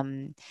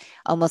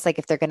 almost like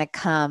if they're going to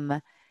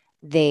come,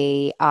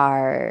 they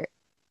are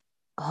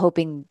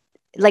hoping,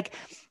 like,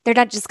 they're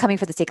not just coming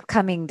for the sake of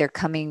coming. They're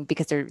coming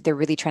because they're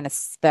really trying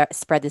to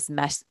spread this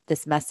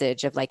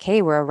message of like,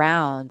 hey, we're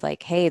around,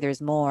 like, hey,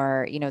 there's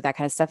more, that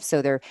kind of stuff.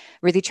 So they're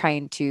really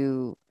trying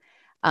to,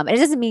 and it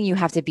doesn't mean you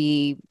have to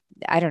be,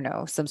 I don't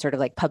know, some sort of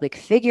like public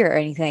figure or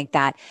anything like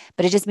that.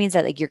 But it just means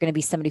that like you're going to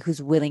be somebody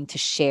who's willing to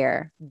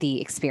share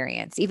the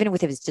experience, even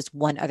if it's just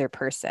one other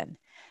person.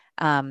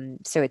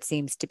 So it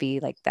seems to be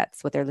like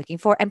that's what they're looking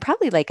for, and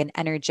probably like an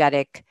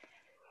energetic,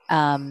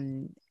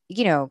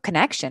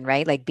 connection,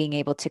 right? Like being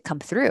able to come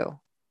through.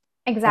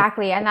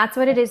 Exactly. And that's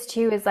what it is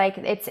too, is like,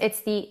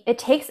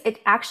 it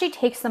actually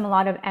takes them a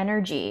lot of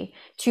energy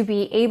to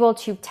be able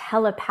to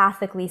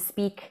telepathically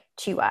speak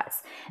to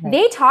us. Right.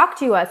 They talk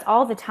to us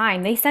all the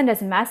time. They send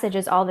us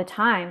messages all the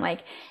time.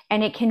 Like,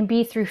 and it can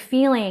be through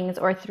feelings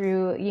or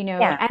through,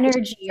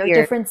 energy or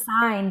different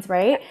signs,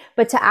 right?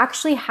 But to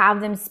actually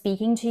have them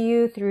speaking to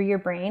you through your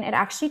brain, it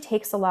actually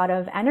takes a lot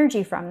of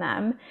energy from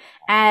them.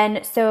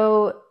 And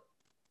so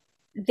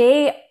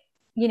they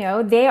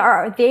work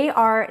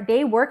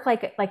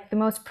like the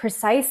most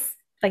precise,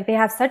 like they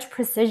have such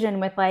precision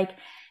with like,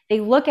 they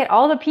look at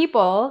all the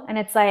people and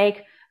it's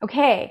like,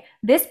 okay,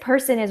 this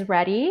person is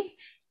ready.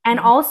 And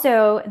mm-hmm.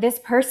 also this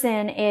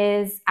person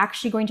is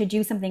actually going to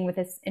do something with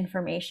this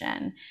information.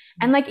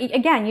 Mm-hmm. And like,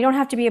 again, you don't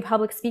have to be a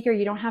public speaker.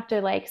 You don't have to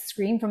like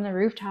scream from the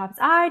rooftops,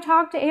 I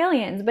talk to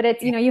aliens, but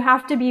it's, you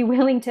have to be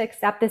willing to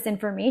accept this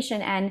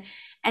information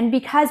And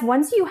because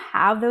once you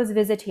have those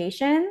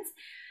visitations,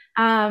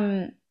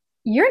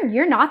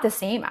 you're not the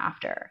same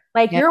after.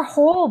 Like Yep. your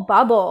whole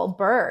bubble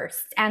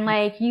bursts, and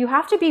like you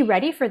have to be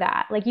ready for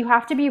that. Like you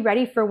have to be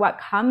ready for what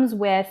comes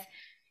with,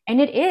 and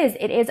it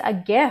is a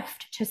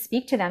gift to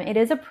speak to them. It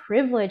is a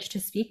privilege to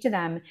speak to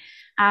them.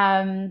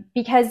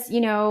 Because,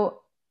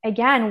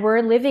 again,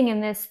 we're living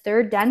in this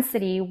third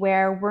density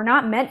where we're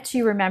not meant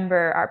to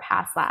remember our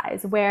past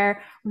lives.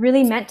 We're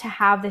really meant to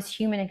have this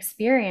human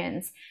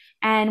experience.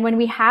 And when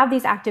we have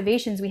these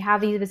activations, we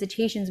have these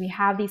visitations, we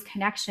have these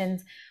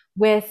connections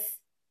with,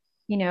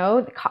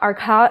 our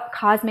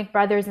cosmic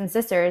brothers and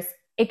sisters,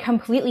 it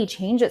completely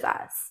changes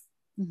us.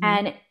 Mm-hmm.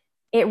 And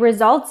it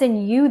results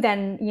in you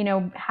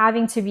then,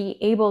 having to be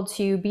able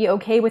to be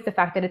okay with the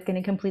fact that it's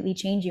going to completely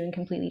change you and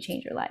completely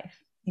change your life.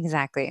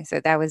 Exactly.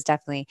 So that was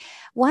definitely,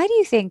 why do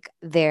you think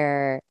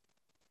I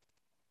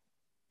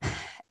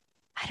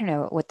don't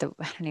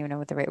even know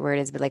what the right word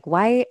is, but like,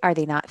 why are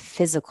they not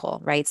physical?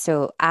 Right.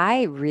 So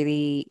I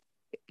really,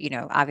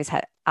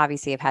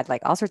 obviously I've had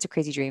like all sorts of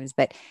crazy dreams,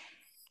 but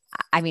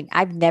I mean,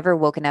 I've never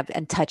woken up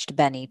and touched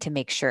Benny to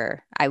make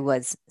sure I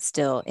was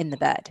still in the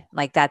bed.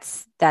 Like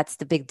that's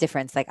the big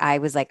difference. Like I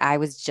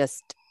was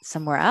just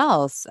somewhere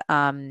else.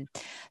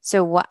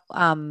 So what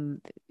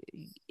and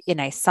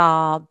I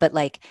saw, but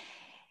like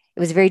it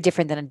was very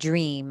different than a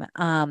dream.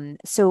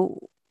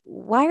 So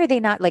why are they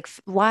not like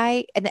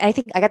why? And I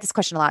think I got this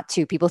question a lot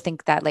too. People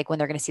think that like when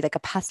they're going to see like a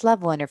past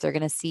loved one, or if they're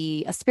going to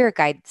see a spirit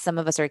guide, some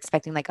of us are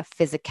expecting like a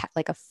physical,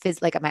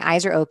 like my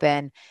eyes are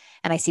open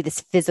and I see this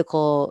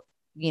physical,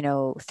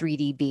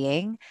 3D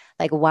being.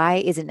 Like, why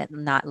isn't it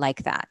not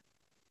like that?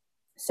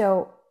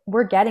 So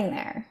we're getting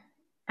there,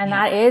 and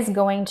Yeah. that is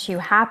going to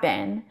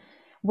happen.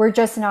 We're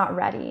just not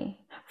ready.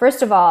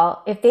 First of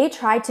all, if they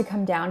tried to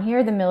come down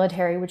here, the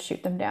military would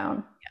shoot them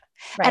down,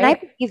 And I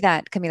right? believe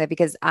that, Camila,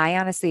 because I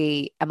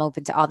honestly am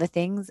open to all the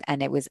things.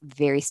 And it was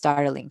very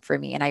startling for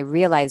me. And I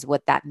realized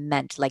what that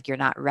meant. Like, you're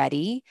not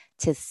ready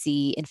to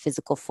see in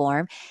physical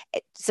form.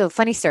 So,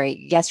 funny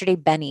story. Yesterday,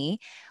 Benny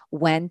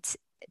went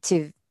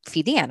to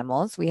feed the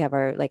animals. We have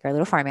our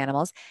little farm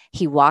animals.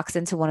 He walks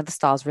into one of the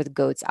stalls where the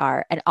goats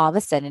are. And all of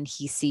a sudden,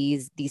 he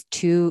sees these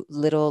two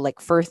little like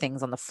fur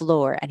things on the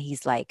floor. And he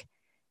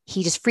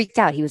just freaked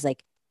out. He was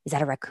like, is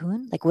that a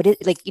raccoon? Like, what is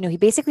like, he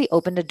basically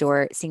opened a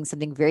door seeing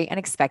something very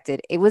unexpected.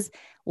 It was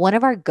one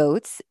of our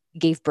goats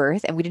gave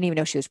birth and we didn't even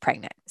know she was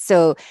pregnant.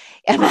 So,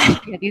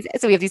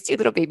 so we have these two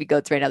little baby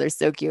goats right now. They're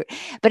so cute.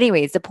 But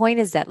anyways, the point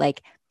is that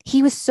like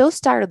he was so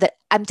startled that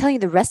I'm telling you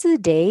the rest of the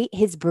day,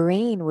 his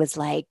brain was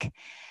like,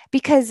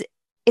 because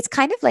it's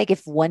kind of like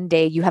if one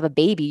day you have a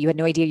baby, you had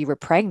no idea you were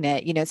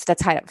pregnant, so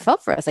that's how it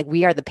felt for us. Like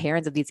we are the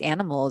parents of these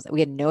animals.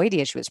 We had no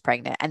idea she was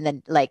pregnant. And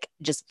then like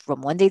just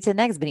from one day to the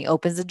next, Benny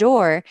opens the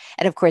door.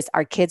 And of course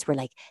our kids were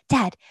like,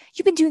 Dad,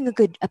 you've been doing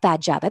a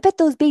bad job. I bet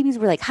those babies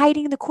were like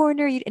hiding in the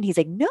corner. And he's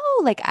like, no,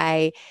 like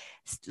I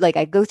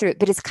go through it,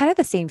 but it's kind of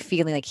the same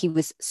feeling. Like he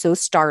was so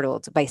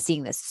startled by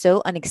seeing this,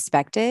 so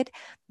unexpected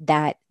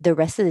that the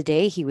rest of the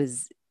day he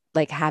was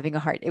like having a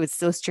heart. It was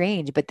so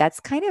strange, but that's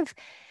kind of,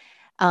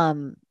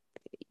 um,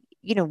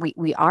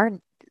 we are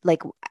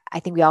like, I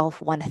think we all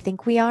want to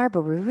think we are,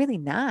 but we're really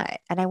not.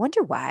 And I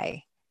wonder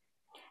why.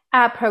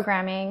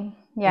 Programming,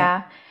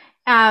 Yeah.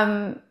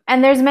 yeah.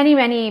 And there's many,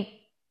 many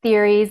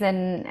theories,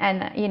 and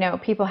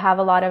people have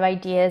a lot of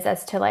ideas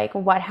as to like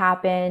what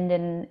happened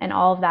and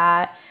all of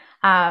that.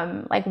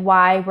 Like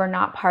why we're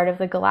not part of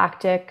the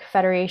Galactic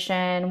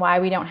Federation, why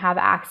we don't have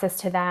access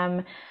to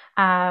them.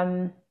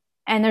 And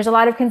there's a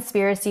lot of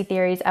conspiracy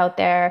theories out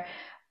there.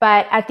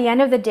 But at the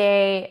end of the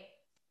day,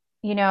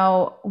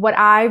 what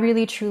I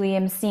really truly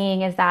am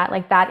seeing is that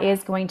like that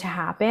is going to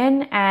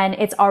happen, and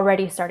it's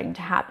already starting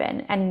to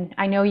happen. And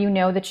I know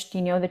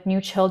the new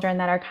children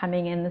that are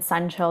coming in, the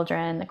sun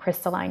children, the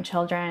crystalline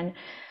children,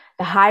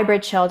 the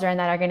hybrid children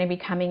that are going to be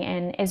coming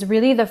in is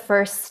really the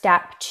first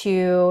step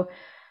to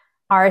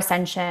our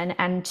ascension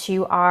and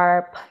to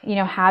our,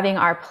 having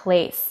our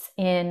place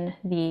in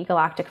the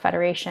Galactic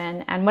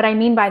Federation. And what I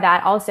mean by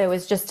that also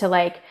is just to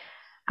like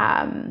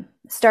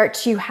start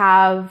to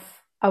have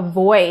a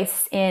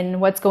voice in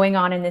what's going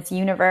on in this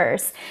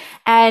universe.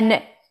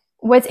 And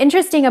what's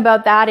interesting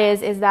about that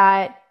is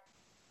that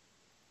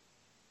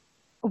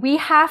we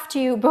have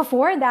to,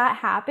 before that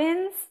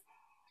happens,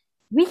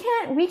 we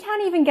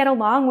can't even get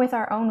along with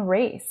our own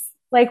race.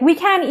 Like we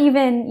can't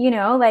even,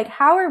 like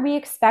how are we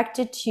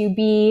expected to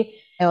be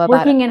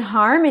working in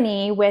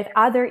harmony with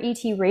other ET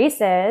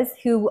races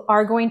who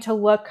are going to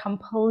look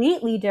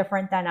completely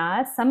different than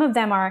us? Some of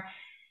them are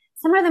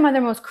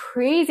the most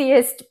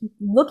craziest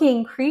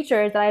looking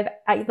creatures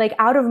that I like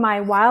out of my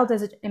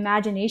wildest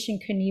imagination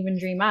couldn't even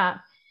dream up.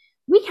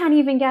 We can't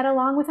even get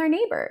along with our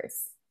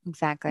neighbors,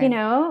 Exactly.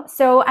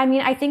 So I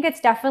mean, I think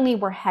it's definitely,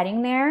 we're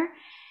heading there.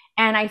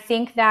 And I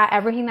think that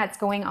everything that's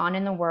going on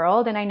in the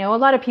world, and I know a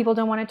lot of people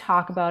don't want to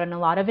talk about it, and a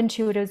lot of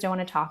intuitives don't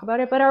want to talk about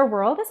it, but our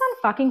world is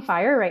on fucking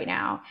fire right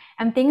now,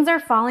 and things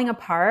are falling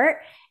apart.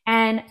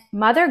 And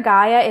Mother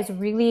Gaia is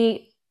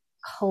really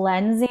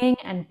cleansing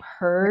and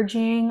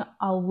purging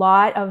a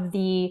lot of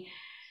the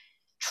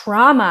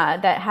trauma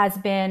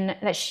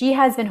that she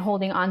has been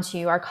holding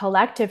onto, our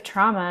collective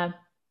trauma.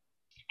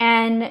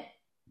 And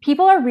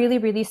people are really,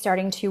 really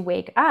starting to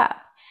wake up.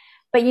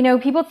 But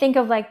people think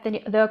of like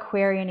the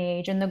Aquarian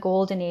age and the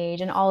golden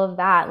age and all of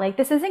that. Like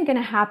this isn't going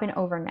to happen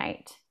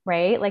overnight,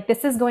 right? Like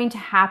this is going to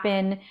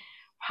happen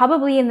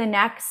probably in the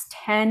next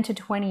 10 to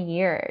 20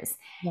 years.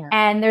 Yeah.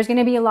 And there's going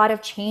to be a lot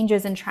of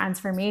changes and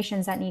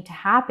transformations that need to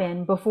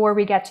happen before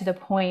we get to the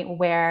point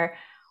where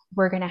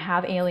we're going to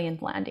have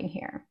aliens landing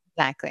here.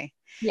 Exactly.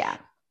 Yeah.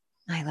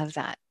 I love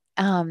that.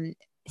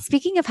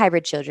 Speaking of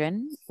hybrid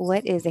children,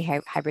 what is a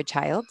hybrid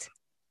child?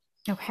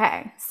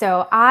 Okay.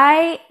 So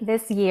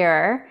this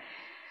year,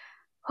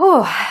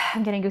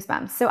 I'm getting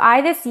goosebumps. So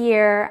this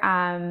year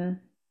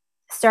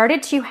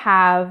started to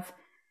have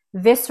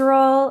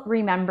visceral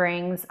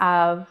rememberings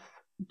of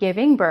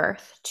giving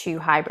birth to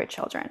hybrid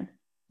children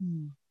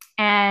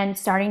and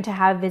starting to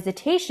have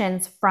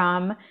visitations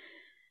from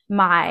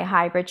my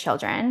hybrid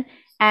children.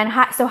 And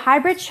so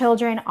hybrid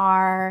children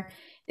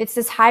it's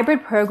this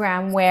hybrid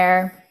program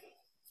where,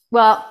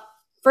 well,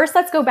 first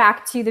let's go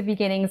back to the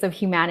beginnings of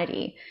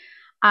humanity.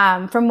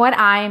 From what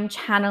I'm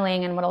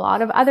channeling and what a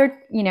lot of other,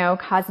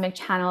 cosmic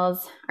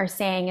channels are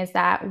saying is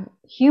that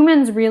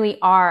humans really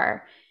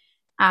are,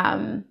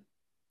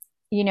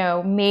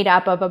 made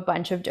up of a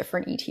bunch of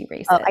different ET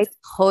races. Oh, I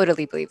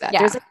totally believe that. Yeah.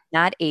 There's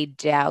not a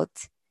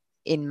doubt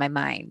in my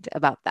mind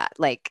about that.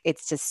 Like,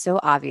 it's just so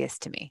obvious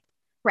to me.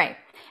 Right.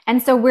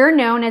 And so we're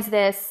known as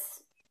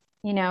this,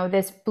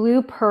 this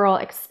blue pearl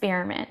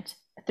experiment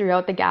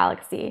throughout the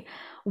galaxy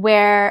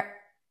where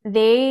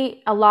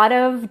a lot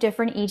of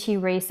different ET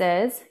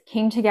races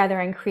came together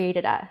and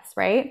created us,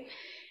 right?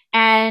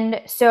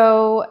 And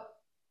so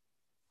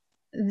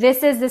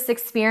this is this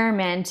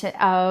experiment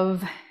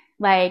of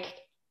like,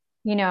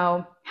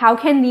 how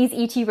can these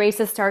ET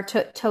races start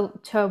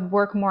to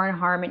work more in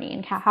harmony,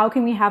 and how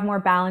can we have more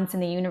balance in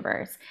the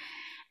universe?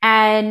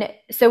 And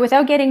so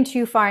without getting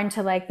too far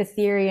into like the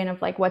theory and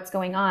of like what's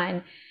going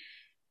on,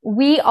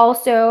 we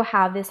also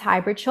have this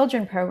hybrid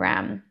children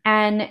program.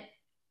 And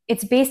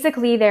it's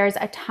basically, there's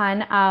a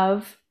ton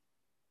of,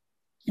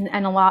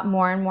 and a lot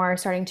more and more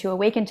starting to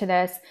awaken to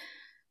this,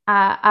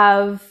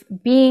 of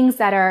beings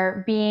that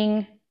are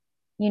being,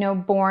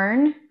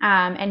 born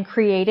and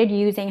created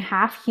using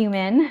half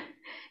human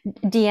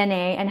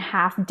DNA and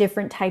half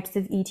different types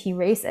of ET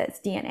races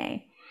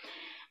DNA.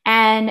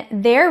 And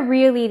they're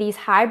really these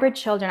hybrid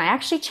children. I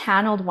actually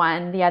channeled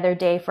one the other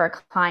day for a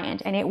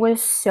client, and it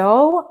was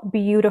so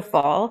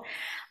beautiful.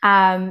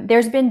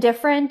 There's been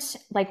different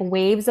like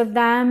waves of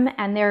them,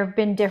 and there have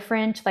been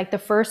different, like the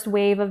first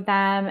wave of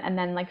them, and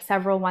then like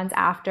several ones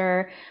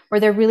after, where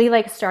they're really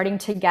like starting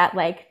to get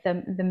like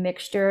the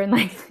mixture and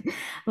like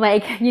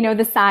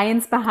the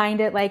science behind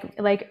it,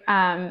 like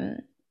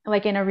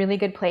in a really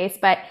good place.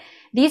 But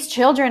these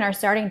children are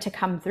starting to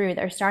come through.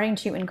 They're starting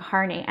to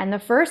incarnate. And the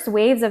first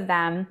waves of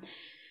them,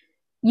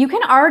 you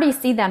can already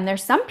see them.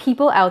 There's some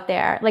people out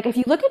there, like if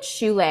you look at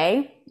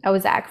Shule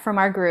Ozek from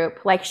our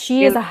group, like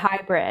she is a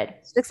hybrid.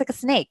 She looks like a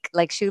snake.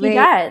 Like Shule. She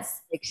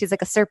does. Like she's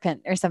like a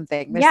serpent or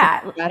something. There's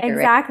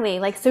exactly.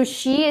 Right? Like, so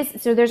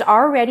there's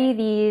already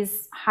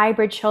these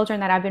hybrid children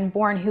that have been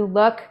born who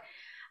look,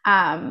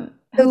 so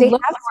they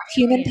have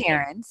human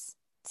parents.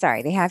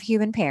 Sorry, they have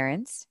human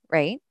parents,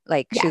 right?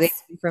 Like yes. Shule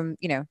from,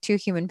 two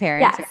human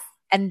parents. Yes.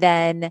 And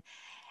then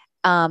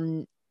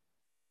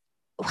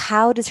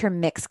how does her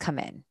mix come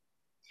in?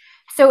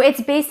 So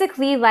it's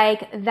basically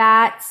like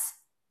that.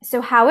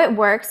 So how it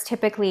works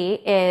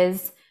typically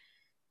is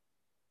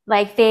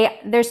like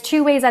there's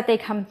two ways that they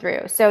come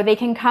through. So they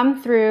can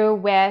come through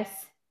with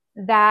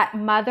that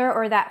mother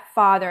or that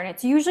father. And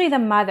it's usually the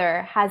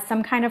mother has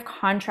some kind of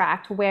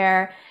contract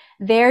where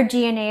their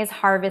DNA is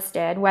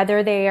harvested,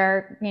 whether they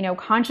are,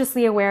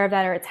 consciously aware of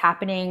that or it's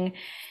happening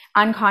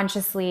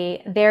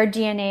unconsciously. Their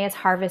DNA is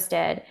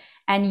harvested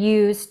and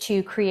used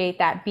to create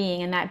that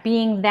being. And that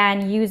being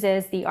then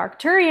uses the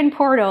Arcturian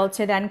portal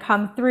to then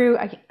come through,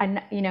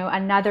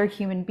 another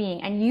human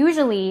being. And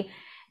usually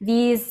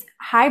these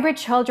hybrid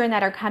children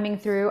that are coming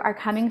through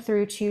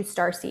to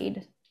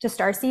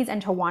starseeds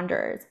and to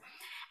wanderers.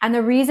 And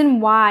the reason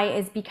why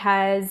is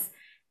because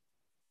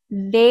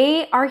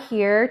they are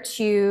here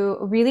to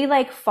really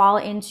like fall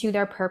into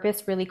their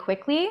purpose really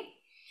quickly.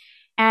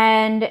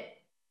 And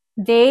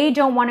they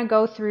don't want to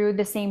go through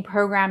the same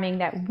programming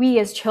that we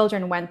as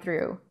children went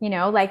through.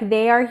 Like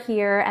they are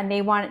here and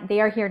they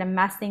are here to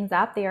mess things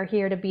up. They are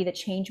here to be the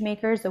change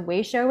makers, the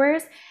way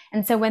showers.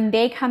 And so when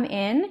they come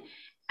in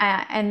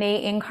and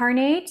they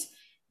incarnate,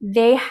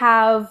 they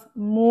have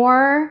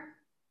more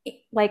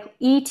like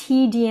ET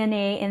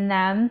DNA in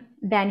them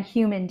than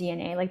human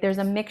DNA. Like there's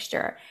a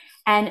mixture.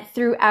 And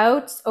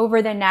throughout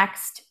over the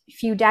next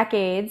few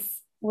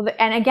decades,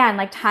 and again,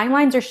 like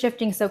timelines are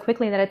shifting so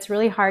quickly that it's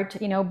really hard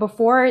to,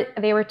 before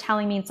they were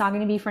telling me it's not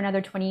going to be for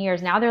another 20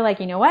 years. Now they're like,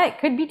 you know what? It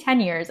could be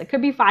 10 years. It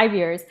could be 5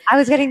 years. I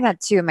was getting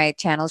that too in my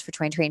channels for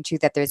 2022,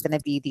 that there's going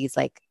to be these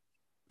like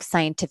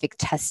scientific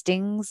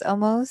testings,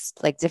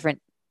 almost like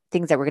different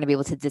things that we're going to be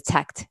able to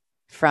detect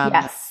from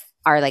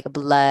our like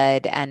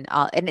blood and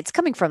all, and it's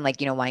coming from like,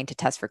 wanting to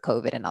test for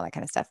COVID and all that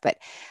kind of stuff. But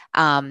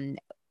um,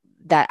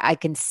 that I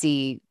can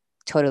see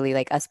totally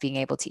like us being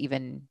able to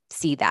even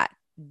see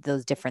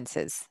those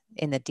differences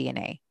in the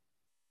DNA.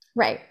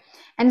 Right.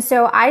 And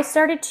so I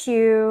started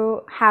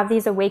to have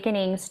these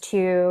awakenings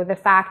to the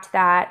fact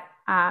that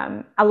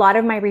a lot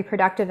of my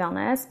reproductive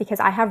illness, because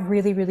I have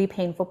really, really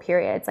painful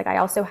periods. Like I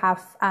also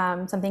have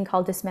something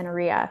called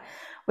dysmenorrhea,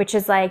 which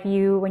is like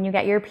when you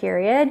get your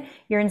period,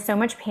 you're in so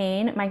much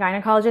pain. My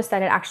gynecologist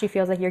said it actually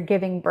feels like you're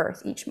giving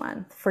birth each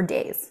month for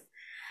days.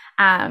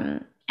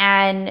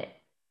 And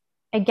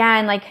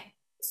again, like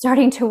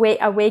starting to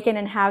awaken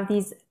and have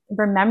these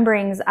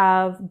rememberings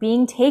of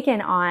being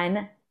taken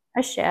on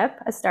a ship,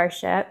 a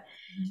starship,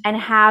 and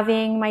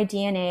having my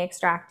DNA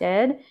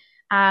extracted,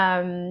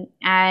 and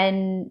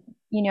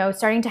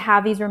starting to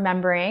have these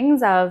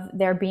rememberings of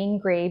there being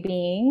gray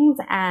beings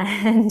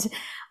and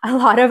a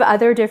lot of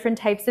other different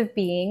types of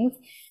beings,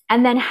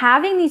 and then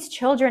having these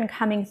children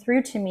coming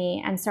through to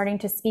me and starting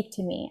to speak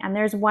to me. And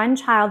there's one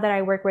child that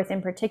I work with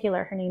in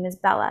particular. Her name is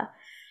Bella,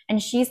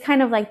 and she's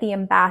kind of like the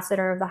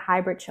ambassador of the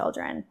hybrid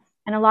children.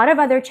 And a lot of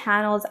other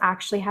channels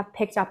actually have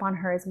picked up on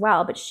her as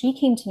well. But she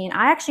came to me, and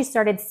I actually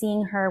started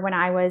seeing her when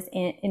I was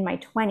in my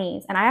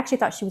 20s. And I actually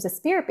thought she was a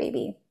spirit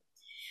baby.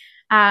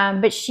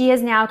 But she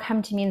has now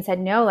come to me and said,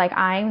 no, like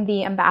I'm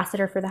the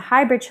ambassador for the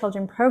hybrid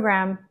children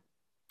program,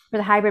 for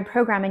the hybrid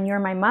program, and you're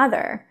my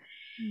mother.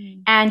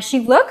 And she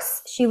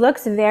looks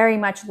very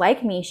much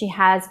like me. She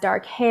has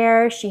dark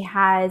hair. She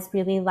has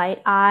really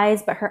light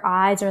eyes, but her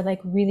eyes are like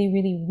really,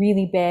 really,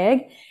 really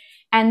big.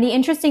 And the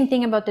interesting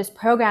thing about this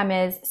program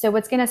is, so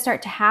what's going to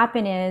start to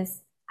happen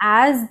is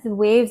as the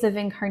waves of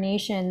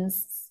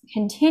incarnations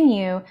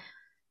continue,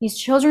 these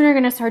children are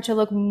going to start to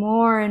look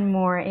more and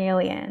more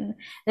alien.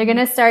 They're going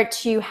to start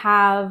to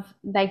have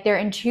like their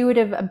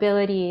intuitive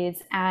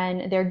abilities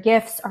and their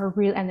gifts are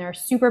real, and their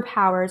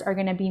superpowers are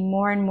going to be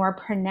more and more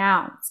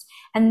pronounced.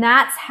 And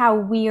that's how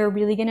we are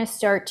really going to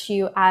start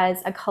to,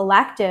 as a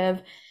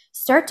collective,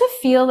 start to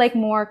feel like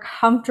more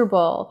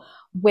comfortable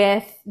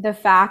with the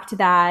fact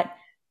that,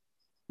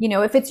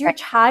 if it's your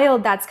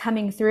child that's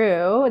coming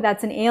through,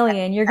 that's an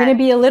alien, you're going to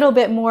be a little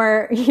bit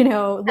more,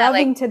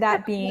 loving to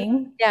that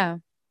being. Yeah.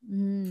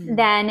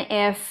 Than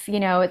if,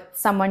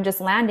 it's someone just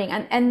landing.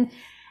 And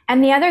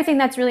the other thing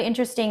that's really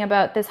interesting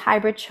about the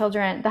hybrid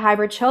children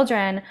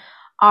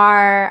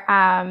are,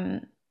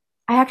 I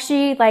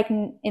actually, like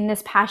in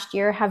this past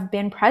year, have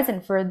been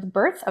present for the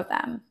birth of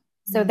them.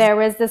 So there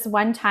was this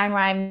one time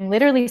where I'm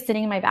literally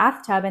sitting in my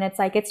bathtub and it's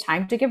like, it's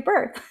time to give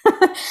birth.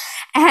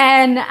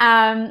 And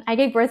I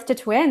gave birth to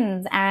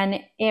twins, and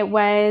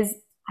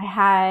I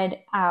had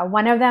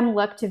one of them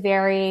looked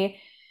very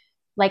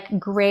like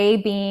gray,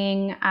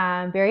 being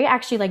very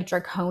actually like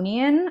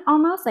draconian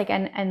almost, like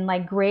and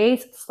like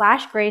gray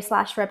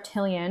slash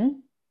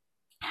reptilian,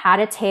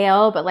 had a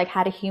tail but like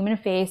had a human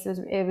face.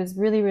 It was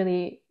really,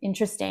 really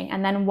interesting.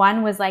 And then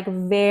one was like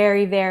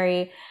very,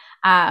 very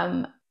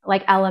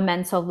like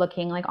elemental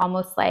looking, like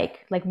almost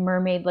like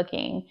mermaid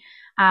looking.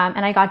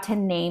 And I got to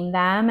name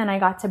them, and I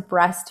got to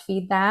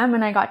breastfeed them,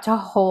 and I got to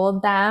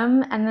hold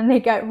them, and then they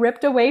got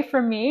ripped away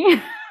from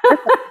me.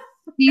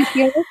 Do you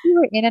feel like you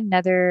were in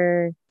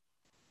another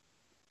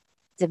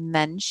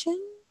dimension?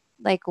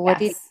 Like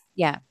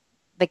yeah.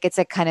 Like it's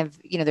a kind of,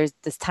 there's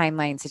this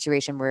timeline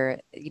situation where,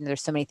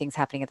 there's so many things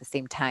happening at the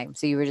same time.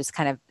 So you were just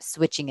kind of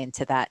switching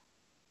into that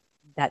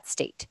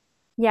state.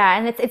 Yeah,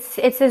 and it's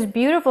this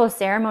beautiful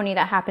ceremony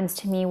that happens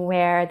to me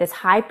where this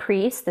high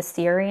priest, the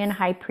Syrian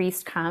high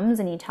priest, comes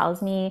and he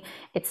tells me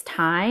it's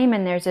time,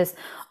 and there's just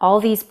all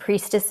these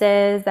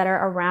priestesses that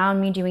are around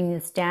me doing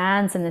this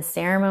dance and this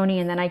ceremony,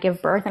 and then I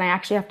give birth, and I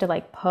actually have to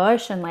like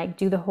push and like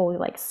do the whole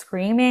like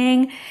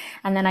screaming,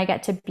 and then I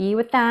get to be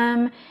with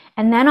them.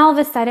 And then all of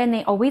a sudden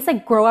they always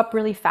like grow up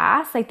really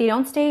fast. Like they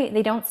don't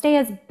stay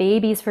as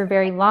babies for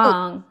very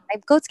long.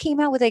 My goats came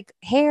out with like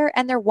hair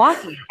and they're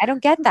walking. I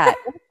don't get that.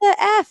 What the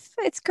F?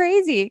 It's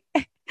crazy.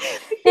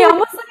 They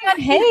almost look on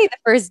hay the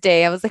first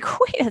day. I was like,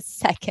 wait a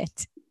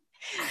second.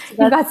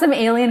 You got some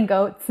alien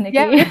goats, Nikki.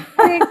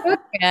 Yeah,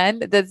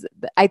 man.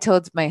 I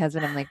told my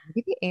husband, I'm like,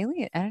 maybe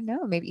alien. I don't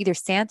know. Maybe either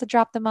Santa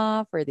dropped them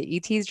off or the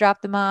ETs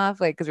dropped them off.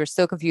 Like, because we're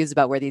so confused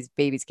about where these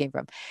babies came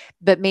from.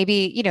 But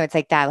maybe, it's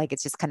like that. Like,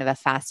 it's just kind of a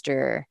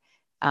faster,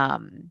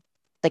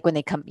 like when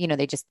they come,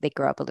 they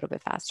grow up a little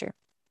bit faster.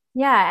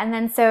 Yeah. And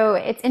then so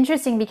it's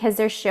interesting because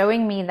they're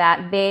showing me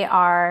that they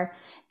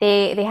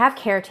have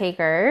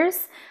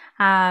caretakers.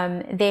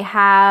 They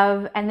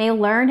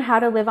learn how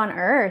to live on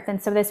Earth.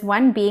 And so this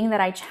one being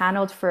that I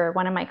channeled for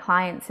one of my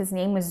clients, his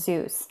name was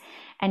Zeus.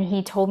 And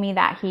he told me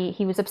that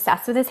he was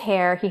obsessed with his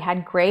hair. He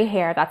had gray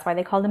hair. That's why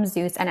they called him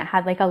Zeus. And it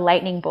had like a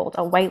lightning bolt,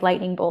 a white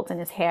lightning bolt in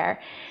his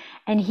hair.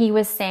 And he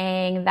was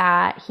saying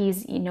that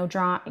he's,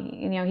 drawn,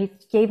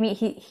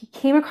 he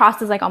came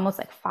across as like almost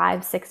like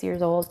 5-6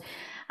 years old.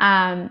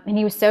 And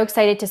he was so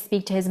excited to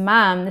speak to his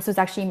mom. This was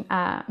actually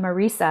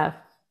Marisa.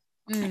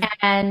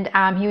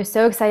 And he was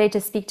so excited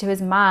to speak to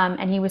his mom,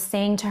 and he was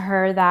saying to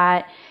her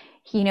that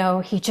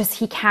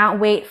he can't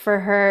wait for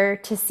her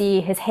to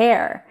see his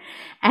hair.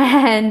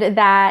 And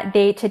that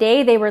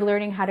today they were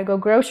learning how to go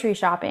grocery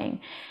shopping,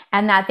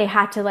 and that they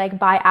had to like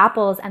buy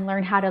apples and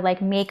learn how to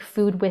like make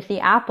food with the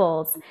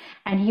apples.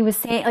 And he was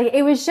saying, like,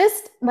 it was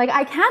just like,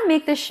 I can't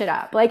make this shit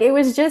up. Like, it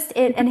was just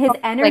it, and his Like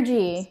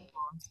energy.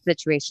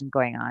 situation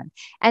going on.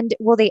 And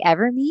will they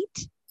ever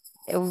meet?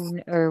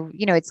 Or,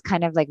 it's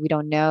kind of like we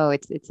don't know.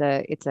 It's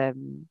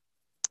kind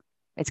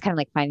of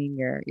like finding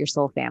your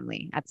soul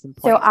family at some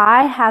So point.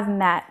 I have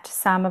met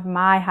some of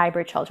my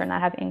hybrid children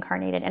that have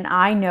incarnated, and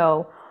I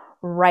know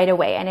right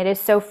away. And it is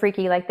so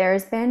freaky. Like,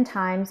 there's been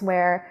times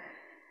where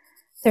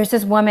there's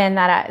this woman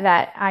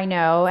that I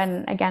know,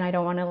 and again, I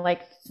don't want to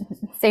like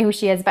say who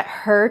she is, but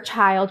her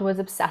child was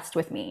obsessed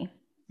with me.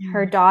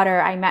 Her Mm.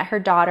 daughter, I met her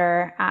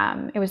daughter.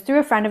 It was through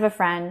a friend of a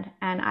friend,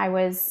 and I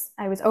was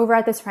over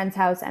at this friend's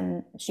house,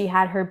 and she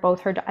had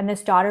and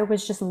this daughter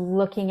was just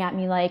looking at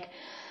me like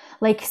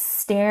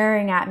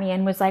staring at me,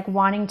 and was like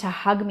wanting to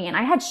hug me. And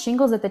I had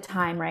shingles at the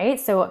time, right?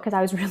 So, because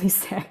I was really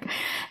sick.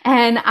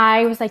 And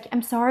I was like,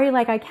 I'm sorry,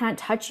 like I can't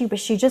touch you. But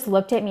she just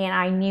looked at me, and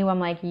I knew, I'm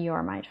like,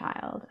 you're my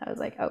child. I was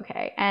like,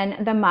 okay.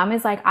 And the mom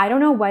is like, I don't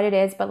know what it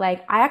is, but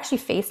like I actually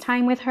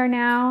FaceTime with her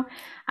now,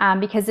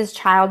 because this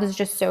child is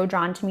just so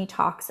drawn to me,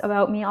 talks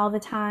about me all the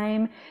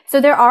time.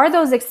 So there are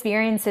those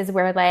experiences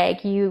where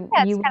like Yeah,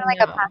 it's you kind of like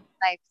a past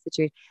know. life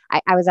situation.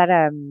 I was at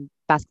a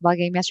basketball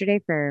game yesterday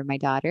for my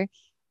daughter,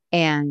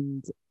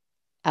 and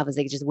I was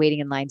like just waiting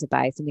in line to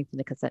buy something from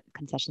the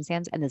concession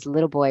stands. And this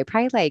little boy,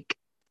 probably like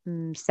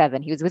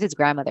 7, he was with his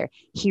grandmother.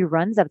 He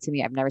runs up to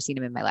me. I've never seen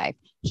him in my life.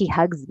 He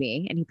hugs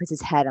me and he puts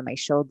his head on my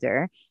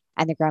shoulder.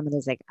 And the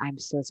grandmother's like, I'm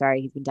so sorry.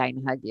 He's been dying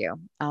to hug you.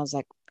 I was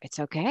like, it's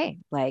okay.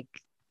 Like,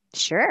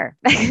 sure.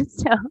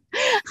 So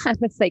I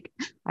was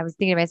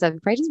thinking to myself, he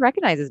probably just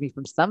recognizes me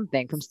from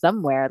something, from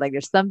somewhere. Like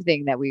there's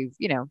something that we've,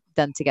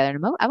 done together.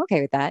 And I'm okay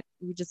with that.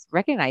 We're just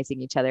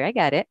recognizing each other. I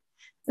get it.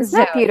 Isn't So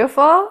that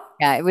beautiful?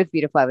 yeah, it was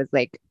beautiful. And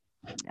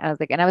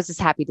I was just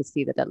happy to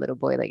see that that little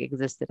boy like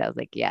existed. I was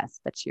like,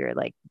 yes, that you're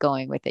like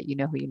going with it. You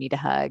know who you need to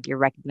hug. You're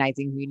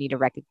recognizing who you need to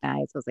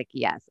recognize. I was like,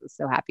 yes, I was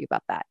so happy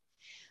about that.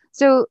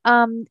 So,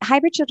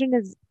 hybrid children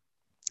is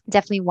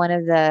definitely one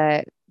of the,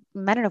 I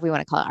don't know if we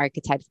want to call it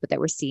archetypes, but that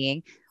we're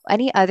seeing.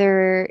 Any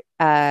other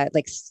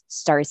like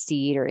star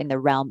seed or in the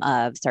realm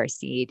of star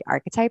seed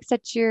archetypes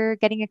that you're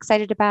getting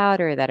excited about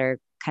or that are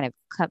kind of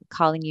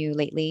calling you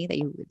lately that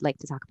you would like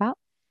to talk about?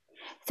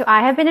 So I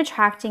have been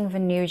attracting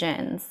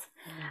Venusians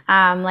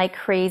Mm. like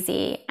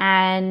crazy.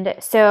 And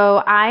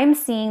so I'm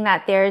seeing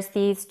that there's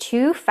these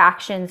two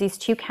factions, these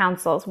two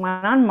councils,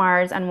 one on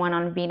Mars and one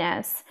on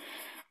Venus.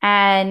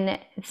 And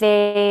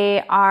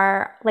they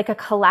are like a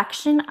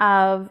collection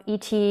of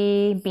ET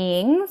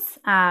beings.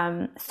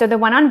 So the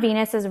one on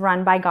Venus is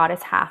run by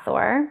goddess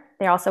Hathor.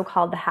 They're also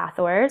called the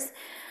Hathors.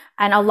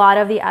 And a lot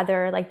of the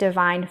other like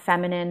divine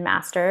feminine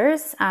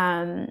masters.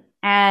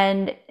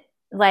 And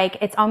like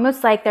it's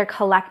almost like they're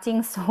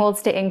collecting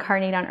souls to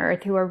incarnate on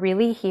Earth who are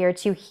really here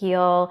to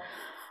heal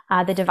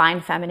the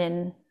divine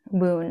feminine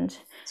wound.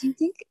 Do you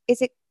think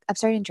is it? I'm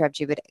sorry to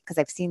interrupt you, but because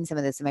I've seen some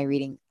of this in my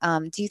reading,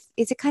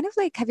 is it kind of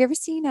like have you ever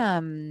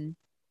seen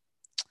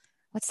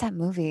what's that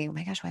movie? Oh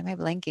my gosh, why am I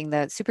blanking?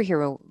 The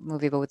superhero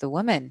movie, but with the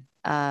woman,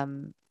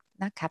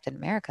 not Captain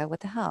America.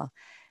 What the hell?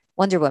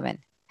 Wonder Woman.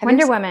 Have you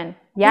ever Wonder seen? Woman.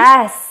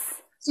 Yeah. Yes.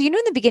 So in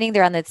the beginning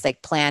they're on this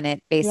like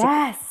planet, basically.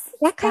 Yes.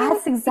 That kind of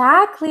like Yes,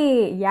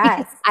 exactly. because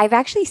Yes. I've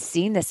actually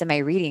seen this in my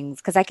readings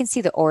because I can see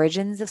the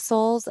origins of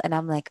souls, and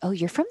I'm like, oh,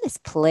 you're from this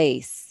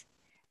place,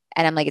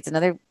 and I'm like, it's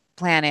another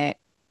planet.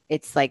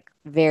 It's like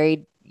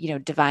very,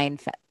 divine,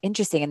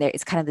 interesting, and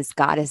it's kind of this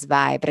goddess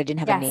vibe, but I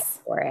didn't have a name Yes.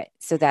 for it.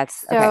 So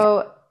that's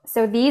okay.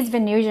 So these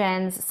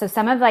Venusians, so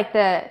some of like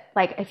the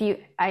like if you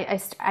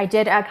I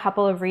did a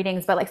couple of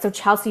readings, but like so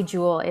Chelsea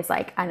Jewel is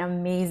like an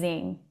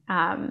amazing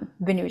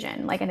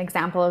Venusian, like an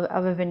example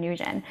of a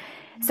Venusian.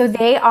 So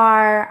they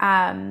are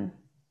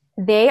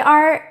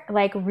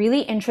like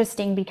really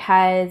interesting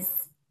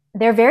because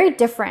they're very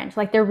different.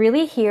 Like they're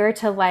really here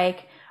to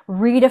like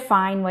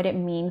redefine what it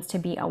means to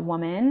be a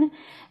woman.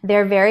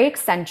 They're very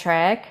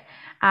eccentric.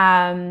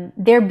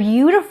 They're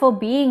beautiful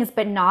beings,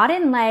 but not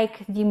in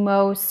like the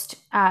most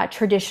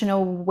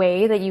traditional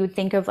way that you would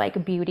think of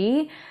like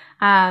beauty.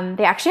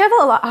 They actually have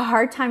a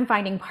hard time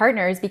finding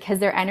partners because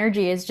their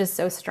energy is just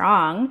so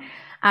strong.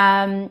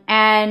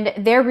 And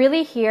they're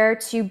really here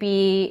to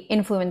be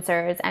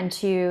influencers and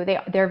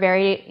they're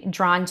very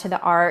drawn to the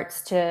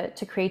arts, to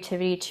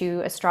creativity,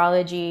 to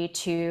astrology,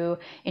 to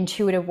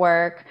intuitive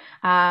work,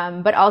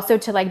 but also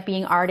to like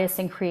being artists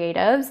and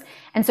creatives.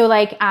 And so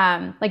like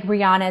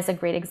Rihanna is a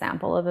great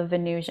example of a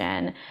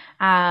Venusian.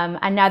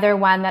 Another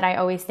one that I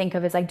always think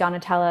of is like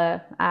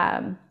Donatella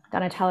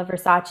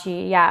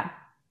Versace. Yeah.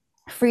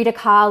 Frida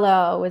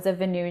Kahlo was a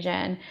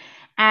Venusian.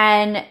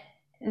 And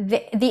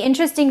the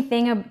interesting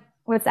thing of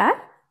what's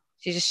that?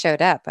 She just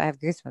showed up. I have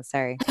goosebumps.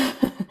 Sorry.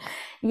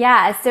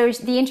 Yeah. So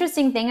the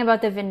interesting thing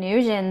about the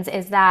Venusians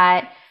is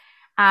that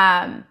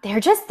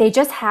they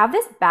just have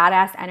this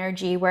badass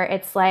energy where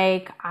it's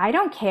like, I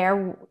don't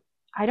care.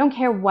 I don't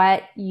care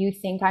what you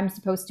think I'm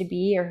supposed to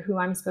be or who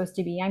I'm supposed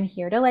to be. I'm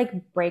here to like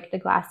break the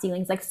glass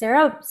ceilings. Like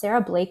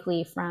Sarah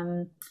Blakely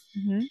from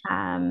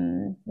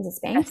Mm-hmm. is it That's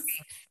Spanx? me.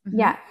 Mm-hmm.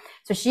 Yeah.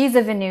 So she's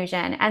a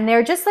Venusian, and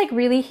they're just like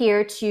really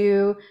here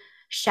to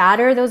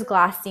shatter those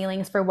glass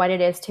ceilings for what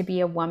it is to be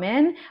a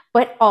woman,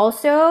 but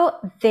also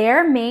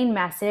their main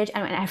message.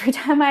 And every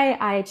time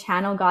I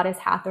channel Goddess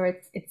Hathor,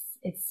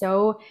 it's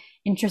so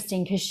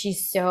interesting because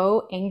she's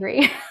so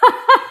angry,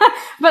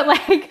 but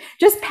like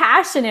just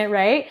passionate,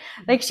 right?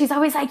 Like she's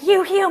always like,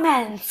 you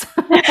humans,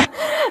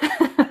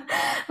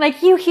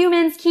 like you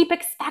humans keep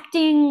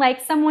expecting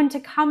like someone to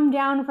come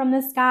down from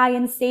the sky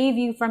and save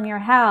you from your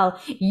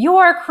hell.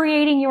 You're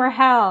creating your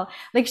hell.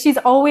 Like she's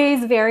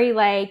always very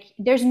like,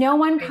 there's no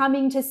one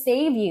coming to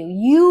save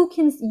you.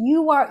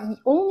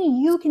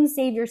 Only you can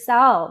save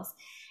yourselves.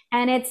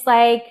 And it's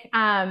like,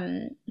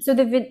 so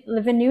the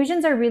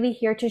Venusians are really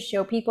here to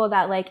show people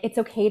that like, it's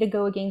okay to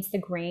go against the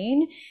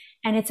grain,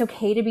 and it's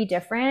okay to be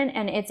different,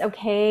 and it's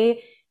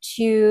okay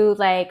to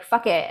like,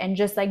 fuck it and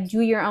just like do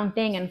your own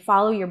thing and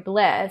follow your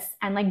bliss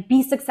and like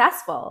be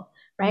successful.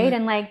 Right. Mm-hmm.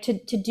 And like to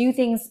do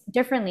things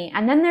differently.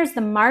 And then there's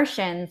the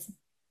Martians,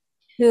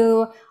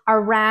 who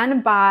are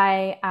ran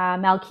by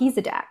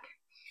Melchizedek.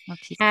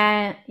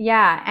 And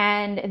yeah,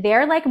 and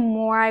they're like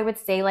more, I would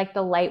say, like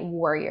the light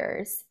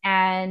warriors.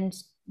 And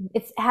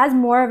it has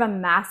more of a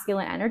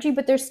masculine energy,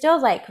 but there's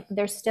still like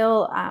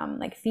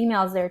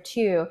females there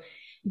too.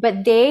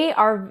 But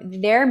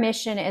their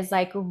mission is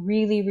like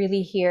really,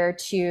 really here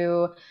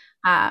to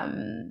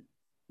it's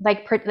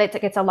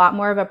a lot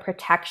more of a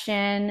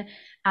protection.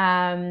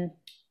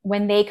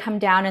 When they come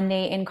down and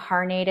they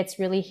incarnate, it's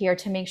really here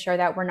to make sure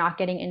that we're not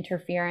getting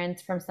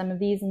interference from some of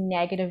these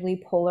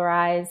negatively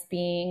polarized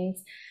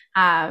beings.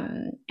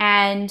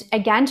 And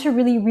again, to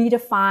really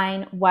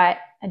redefine what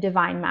a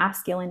divine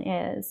masculine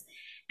is.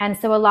 And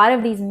so a lot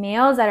of these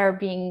males that are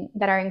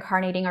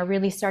incarnating are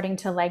really starting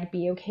to like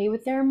be okay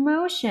with their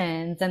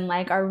emotions, and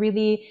like are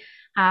really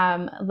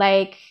wanting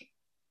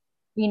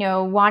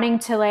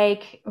to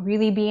like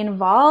really be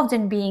involved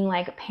in being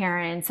like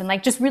parents, and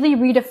like just really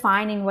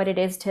redefining what it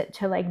is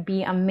to like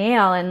be a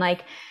male. And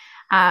like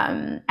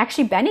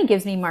actually Benny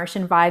gives me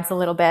Martian vibes a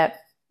little bit.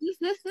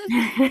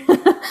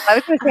 I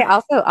was going to say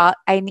also, I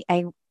don't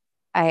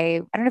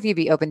know if you'd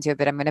be open to it,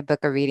 but I'm going to book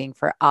a reading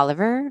for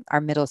Oliver, our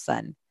middle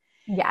son.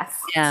 Yes.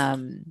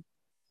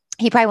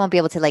 He probably won't be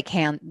able to like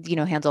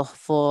handle a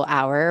full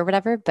hour or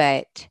whatever,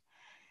 but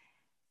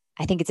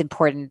I think it's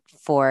important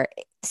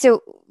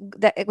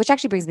which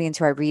actually brings me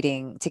into our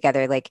reading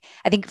together. Like,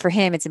 I think for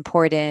him, it's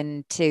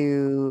important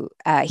to,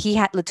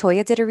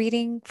 Latoya did a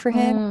reading for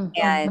him,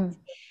 and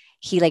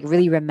he like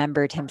really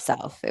remembered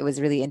himself. It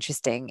was really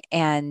interesting.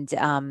 And,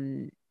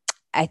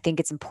 I think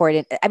it's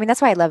important. I mean,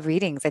 that's why I love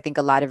readings. I think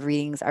a lot of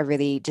readings are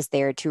really just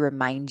there to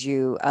remind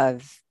you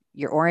of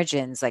your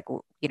origins, like,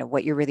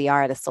 what you really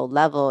are at a soul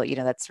level.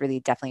 That's really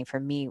definitely for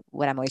me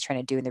what I'm always trying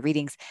to do in the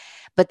readings.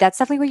 But that's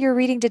definitely what your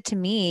reading did to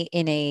me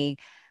in a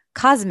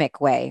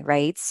cosmic way,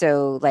 right?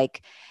 So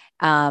like,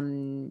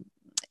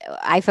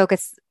 I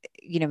focus,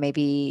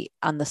 maybe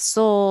on the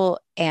soul,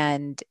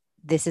 and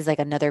this is like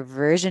another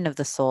version of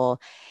the soul.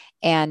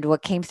 And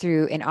what came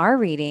through in our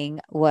reading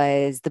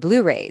was the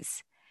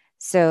Blu-rays.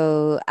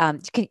 So,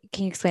 can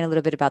you explain a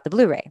little bit about the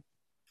Blu-ray?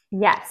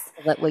 Yes.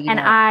 What you And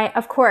know. I,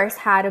 of course,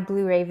 had a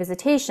Blu-ray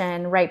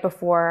visitation right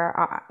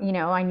before,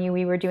 I knew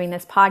we were doing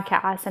this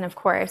podcast. And of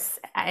course,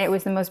 it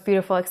was the most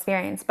beautiful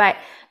experience. But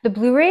the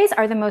Blu-rays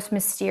are the most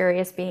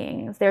mysterious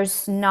beings.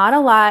 There's not a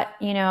lot,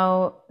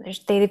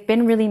 they've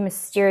been really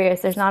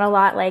mysterious. There's not a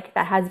lot like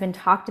that has been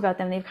talked about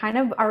them. They've kind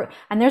of are,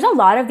 and there's a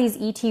lot of these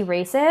ET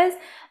races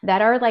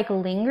that are like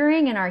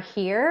lingering and are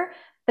here,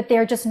 but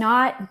they're just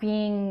not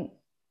being,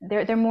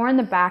 they're more in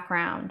the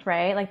background,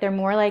 right? Like they're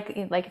more like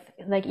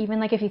even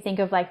like if you think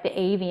of like the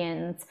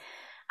avians,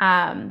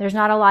 there's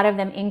not a lot of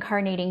them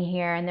incarnating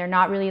here, and they're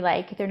not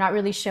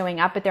really showing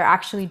up, but they're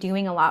actually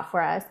doing a lot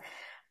for us.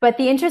 But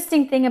the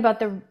interesting thing about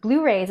the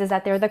Blu-rays is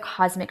that they're the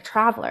cosmic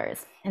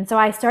travelers. And so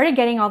I started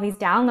getting all these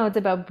downloads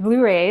about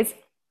Blu-rays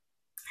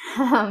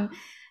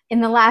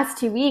in the last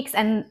 2 weeks,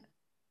 and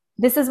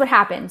this is what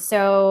happened.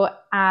 So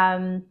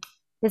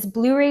this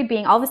Blu-ray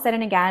being, all of a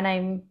sudden again,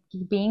 I'm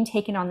being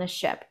taken on this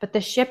ship, but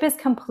the ship is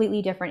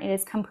completely different. It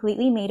is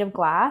completely made of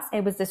glass.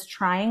 It was this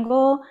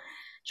triangle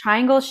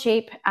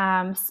shape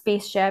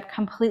spaceship,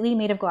 completely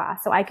made of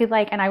glass. So I could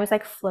and I was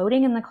like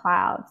floating in the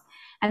clouds,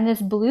 and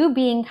this blue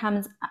being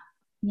comes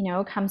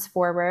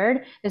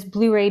forward, this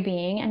Blu-ray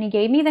being, and he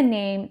gave me the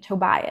name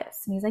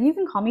Tobias. And he's like, you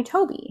can call me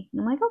Toby.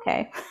 And I'm like,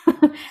 okay.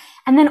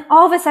 And then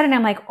all of a sudden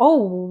I'm like,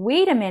 oh,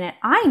 wait a minute.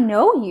 I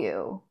know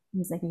you.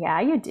 He's like, yeah,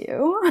 you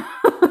do.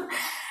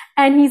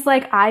 And he's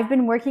like, I've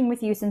been working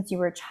with you since you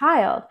were a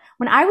child.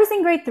 When I was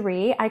in grade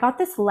 3, I got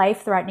this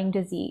life-threatening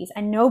disease,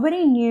 and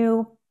nobody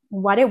knew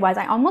what it was.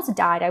 I almost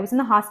died. I was in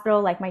the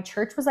hospital. Like my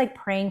church was like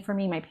praying for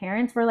me. My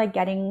parents were like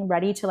getting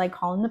ready to like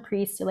call in the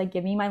priest to like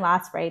give me my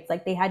last rites.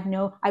 Like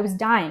I was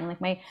dying. Like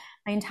my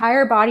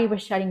entire body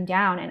was shutting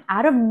down. And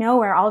out of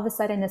nowhere, all of a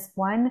sudden, this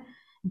one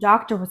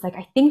doctor was like,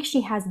 I think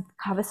she has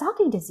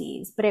Kawasaki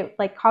disease, but it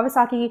like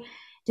Kawasaki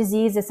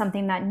disease is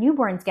something that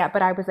newborns get.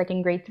 But I was like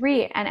in grade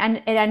 3, and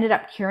it ended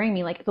up curing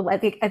me like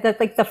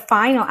the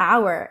final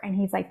hour. And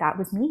he's like, that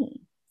was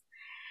me.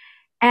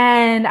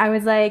 And I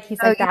was like, he's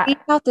Oh, like you leave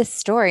that. out this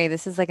story.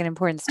 This is like an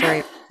important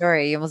story.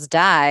 You almost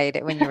died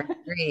when you were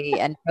 3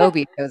 and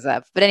Toby shows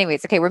up. But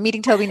anyways, okay, we're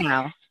meeting Toby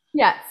now.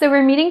 Yeah. So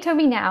we're meeting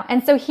Toby now.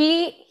 And so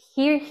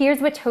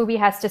here's what Toby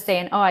has to say.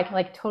 And oh, I can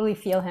like totally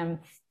feel him.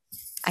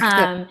 I can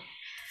feel Um,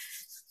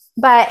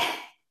 but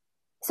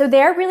so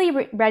they're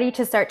really ready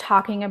to start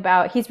talking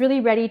about, he's really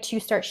ready to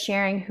start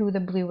sharing who the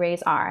blue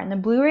rays are. And the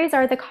blue rays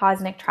are the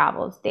cosmic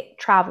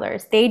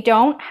travelers. They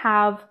don't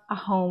have a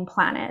home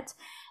planet.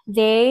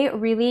 They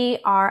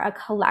really are a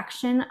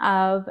collection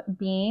of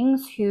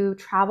beings who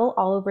travel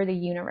all over the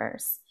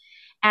universe.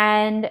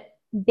 And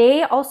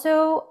they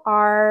also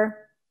are,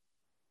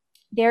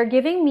 they're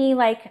giving me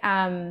like,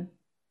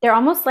 they're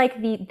almost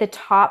like the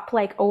top,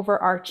 like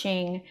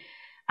overarching,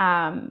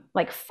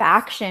 like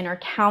faction or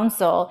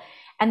council.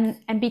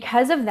 And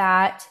because of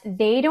that,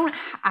 they don't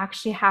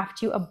actually have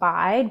to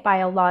abide by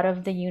a lot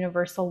of the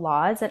universal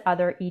laws that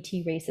other ET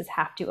races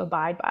have to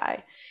abide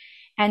by.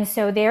 And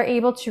so they're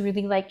able to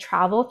really like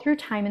travel through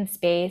time and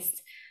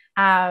space.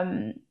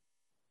 And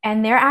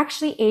they're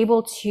actually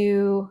able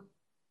to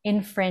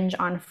infringe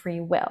on free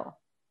will.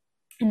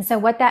 And so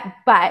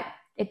but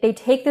they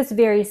take this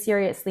very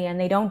seriously, and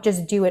they don't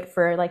just do it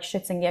for like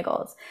shits and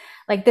giggles.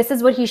 Like this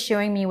is what he's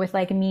showing me with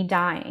like me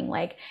dying.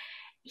 Like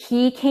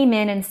he came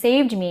in and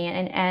saved me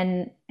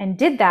and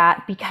did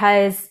that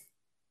because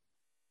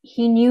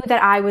he knew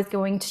that I was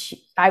going to,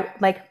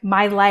 like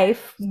my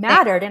life it.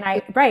 mattered. And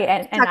Talk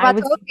I about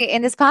was Toby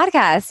in this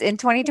podcast in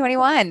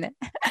 2021.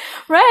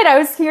 right. I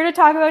was here to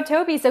talk about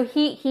Toby. So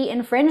he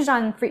infringed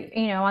on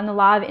free, on the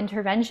law of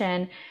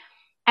intervention.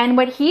 And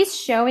what he's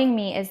showing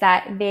me is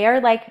that they're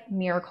like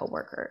miracle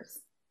workers.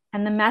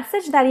 And the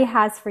message that he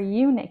has for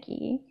you,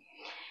 Nikki,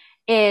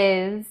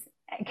 is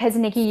because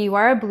Nikki, you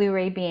are a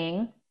Blu-ray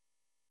being.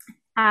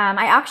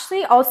 I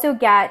actually also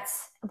get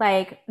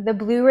like the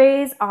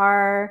Blu-rays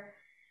are,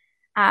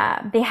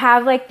 they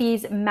have like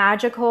these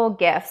magical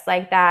gifts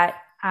like that.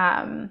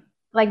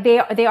 Like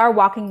they are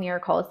walking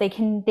miracles. They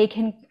can, they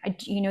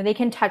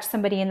can touch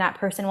somebody and that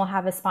person will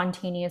have a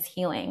spontaneous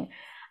healing.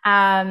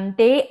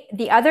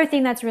 The other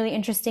thing that's really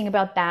interesting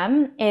about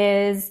them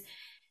is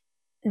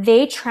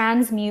they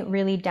transmute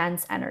really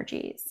dense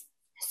energies.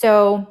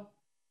 So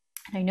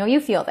I know you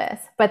feel this,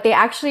 but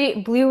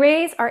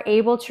Blu-rays are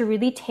able to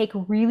really take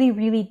really,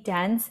 really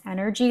dense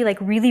energy,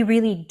 like really,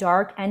 really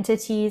dark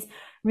entities,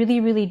 really,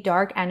 really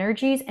dark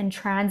energies, and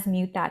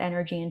transmute that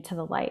energy into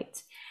the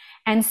light.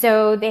 And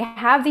so they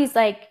have these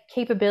like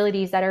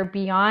capabilities that are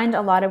beyond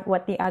a lot of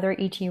what the other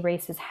ET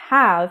races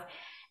have.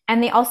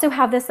 And they also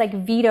have this like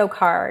veto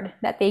card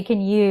that they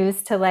can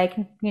use to like,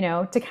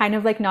 to kind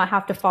of like not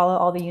have to follow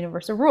all the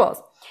universal rules.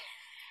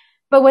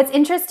 But what's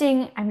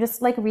interesting, I'm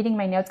just like reading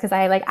my notes because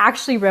I like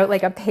actually wrote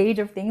like a page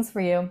of things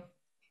for you.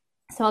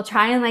 So I'll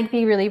try and like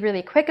be really,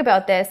 really quick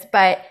about this.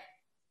 But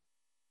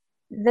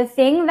the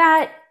thing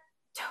that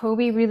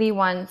Toby really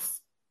wants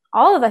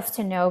all of us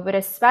to know, but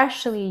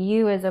especially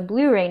you as a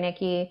Blu-ray,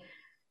 Nikki,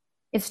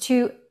 is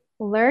to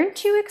learn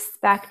to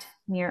expect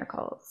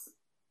miracles.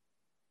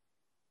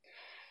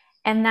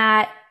 And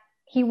that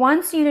he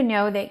wants you to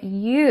know that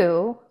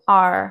you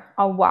are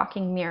a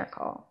walking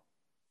miracle.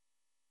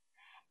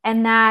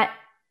 And that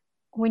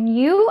when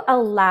you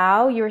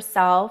allow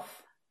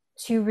yourself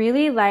to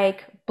really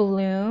like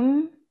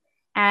bloom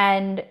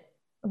and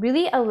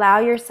really allow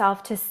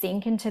yourself to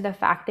sink into the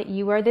fact that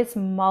you are this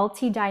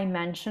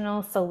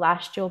multi-dimensional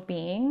celestial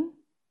being,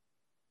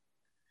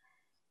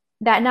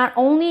 that not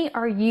only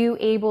are you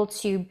able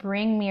to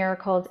bring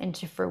miracles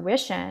into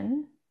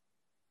fruition,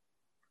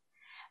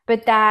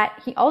 but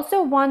that he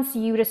also wants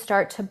you to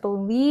start to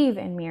believe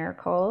in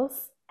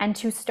miracles and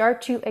to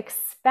start to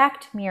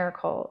expect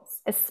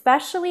miracles,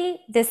 especially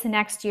this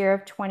next year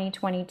of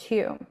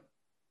 2022.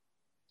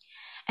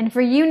 And for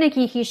you,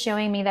 Nikki, he's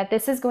showing me that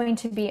this is going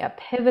to be a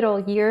pivotal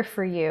year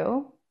for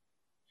you,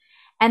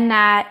 and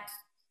that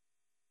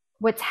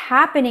what's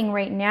happening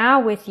right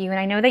now with you, and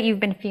I know that you've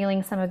been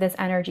feeling some of this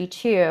energy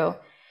too,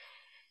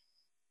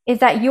 is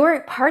that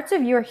your parts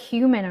of your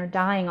human are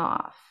dying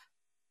off.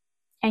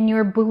 And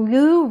your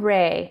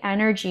Blu-ray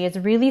energy is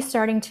really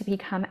starting to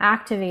become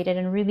activated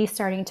and really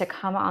starting to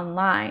come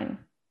online.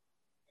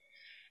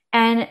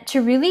 And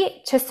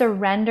to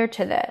surrender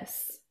to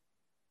this.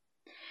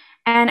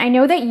 And I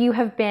know that you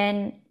have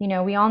been,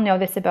 we all know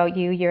this about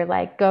you. You're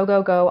like, go,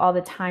 go, go all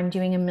the time,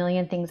 doing a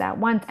million things at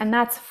once. And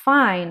that's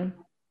fine.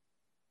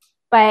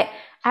 But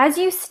as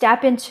you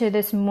step into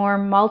this more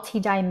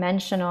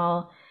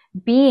multi-dimensional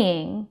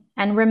being,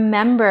 and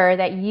remember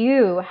that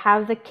you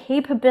have the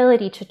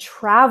capability to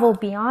travel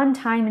beyond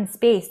time and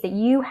space, that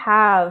you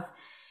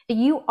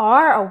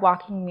are a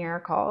walking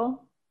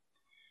miracle,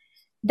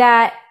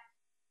 that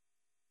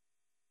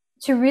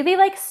to really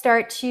like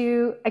start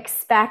to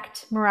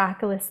expect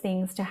miraculous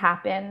things to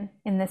happen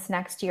in this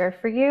next year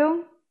for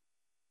you.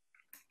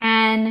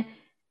 And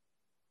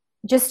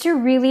just to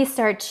really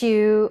start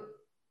to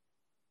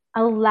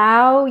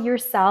allow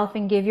yourself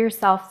and give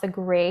yourself the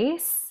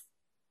grace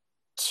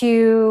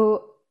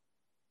to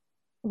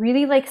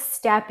really like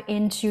step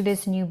into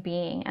this new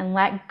being and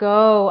let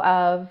go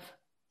of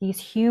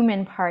these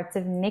human parts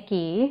of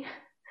Nikki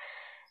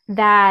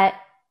that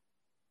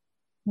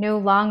no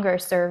longer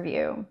serve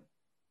you.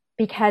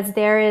 Because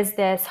there is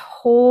this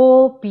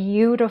whole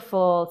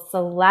beautiful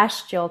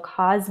celestial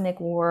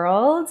cosmic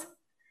world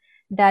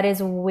that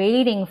is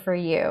waiting for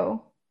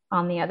you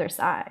on the other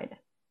side.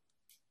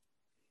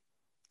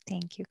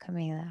 Thank you,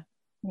 Camila.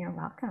 You're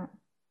welcome.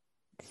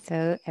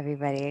 So,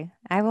 everybody,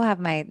 I will have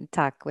my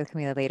talk with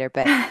Camila later,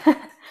 but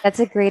that's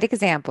a great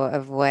example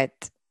of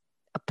what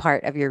a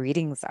part of your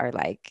readings are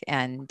like.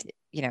 And,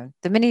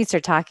 the minute you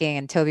start talking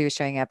and Toby was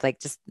showing up,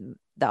 like just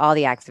all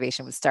the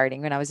activation was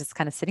starting when I was just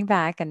kind of sitting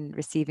back and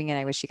receiving, and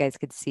I wish you guys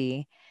could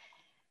see.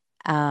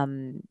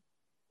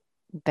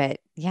 But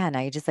yeah, now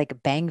you just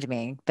like banged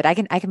me, but I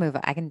can move.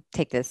 I can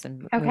take this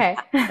and move. Okay.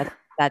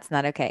 That's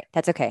not okay.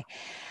 That's okay.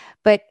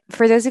 But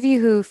for those of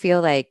you who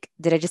feel like,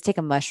 did I just take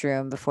a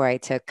mushroom before I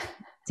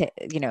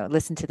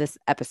listen to this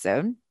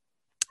episode?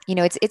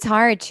 It's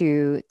hard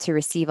to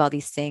receive all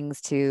these things,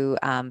 to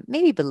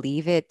maybe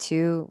believe it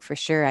too. For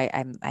sure, I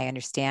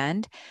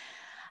understand.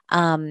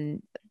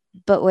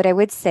 But what I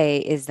would say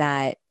is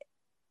that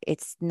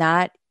it's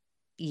not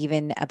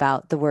even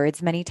about the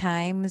words many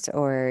times,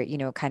 or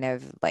kind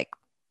of like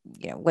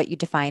what you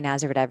define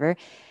as or whatever.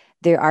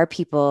 There are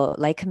people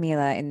like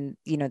Camila, and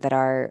that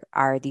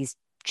are these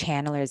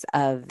channelers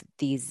of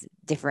these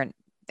different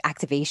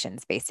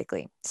activations,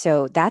 basically.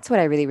 So that's what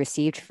I really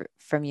received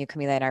from you,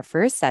 Camila, in our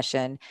first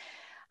session.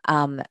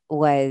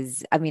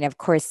 Was, I mean, of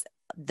course,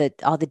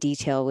 all the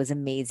detail was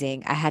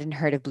amazing. I hadn't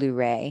heard of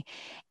Blu-ray,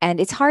 and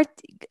it's hard,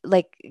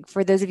 like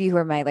for those of you who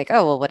are my like,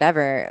 oh well,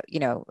 whatever,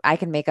 I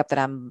can make up that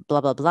I'm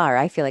blah blah blah, or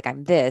I feel like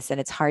I'm this, and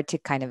it's hard to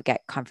kind of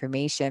get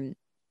confirmation.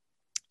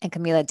 And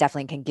Camila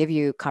definitely can give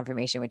you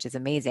confirmation, which is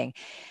amazing.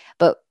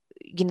 But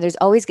there's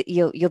always,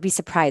 you'll be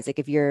surprised, like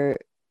if you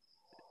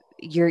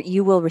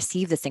will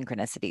receive the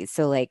synchronicities.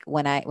 So like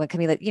when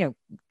Camila,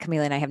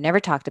 Camila and I have never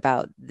talked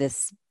about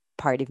this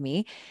part of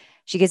me.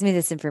 She gives me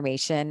this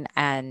information,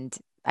 and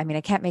I mean,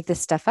 I can't make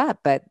this stuff up,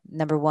 but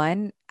number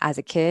one, as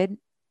a kid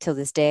till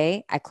this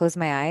day, I close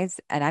my eyes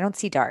and I don't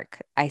see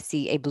dark. I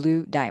see a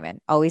blue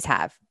diamond, always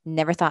have,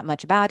 never thought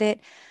much about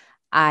it.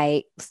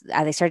 As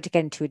I started to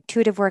get into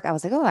intuitive work, I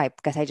was like, oh, I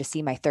guess I just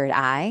see my third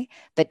eye,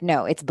 but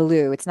no, it's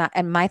blue. It's not.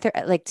 And my third,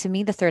 like to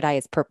me, the third eye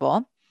is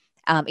purple.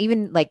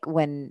 Even like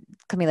when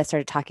Camila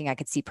started talking, I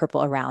could see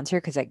purple around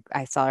her because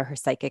I saw her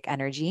psychic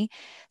energy.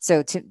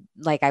 So to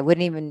like, I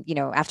wouldn't even,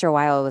 after a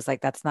while, I was like,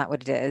 that's not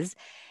what it is.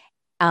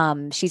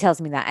 She tells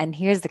me that. And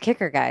here's the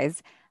kicker,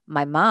 guys.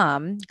 My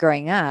mom,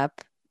 growing up,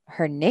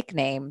 her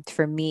nickname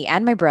for me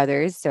and my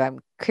brothers, so I'm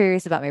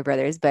curious about my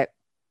brothers, but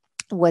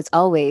was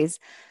always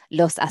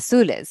Los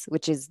Azules,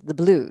 which is the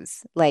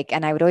blues. Like,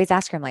 and I would always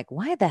ask her, I'm like,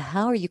 why the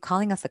hell are you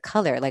calling us a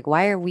color? Like,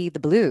 why are we the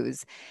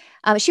blues?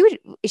 She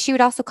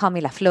would also call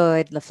me La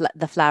Flor,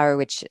 the flower,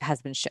 which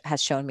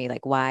has shown me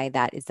like why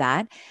that is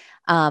that.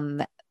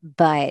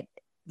 But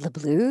the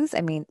blues,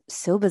 I mean,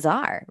 so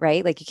bizarre,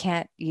 right? Like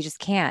you just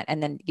can't.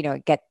 And then,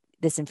 get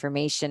this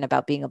information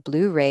about being a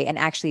Blu-ray, and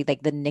actually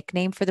like the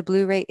nickname for the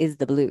Blu-ray is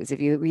the blues. If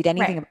you read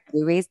anything Right. about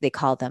Blu-rays, they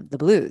call them the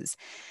blues,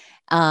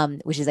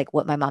 which is like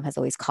what my mom has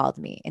always called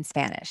me in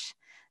Spanish.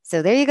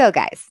 So there you go,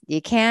 guys.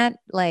 You can't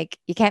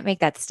make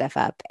that stuff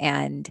up.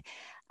 And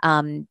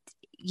um,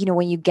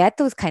 when you get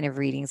those kind of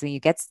readings, when you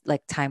get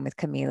like time with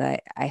Camila,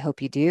 I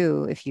hope you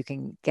do, if you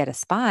can get a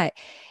spot,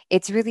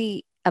 it's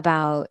really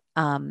about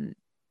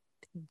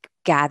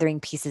gathering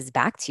pieces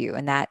back to you.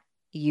 And that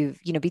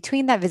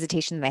between that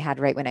visitation that I had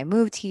right when I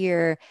moved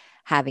here,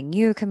 having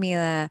you,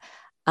 Camila,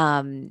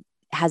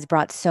 has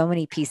brought so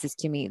many pieces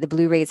to me. The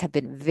Blu-rays have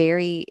been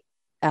very,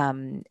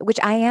 which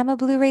I am a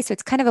Blu-ray, so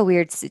it's kind of a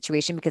weird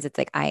situation because it's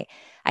like I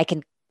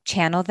can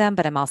channel them,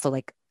 but I'm also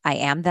like I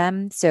am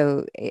them.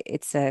 So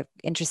it's a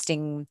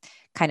interesting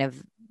kind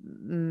of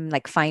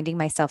like finding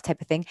myself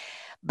type of thing.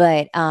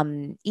 But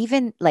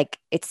even like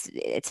it's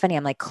funny.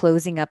 I'm like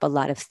closing up a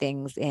lot of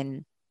things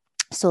in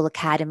Soul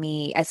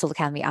Academy. Soul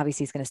Academy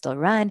obviously is going to still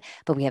run,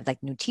 but we have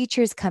like new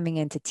teachers coming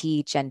in to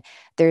teach. And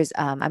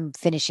I'm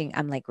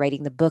like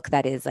writing the book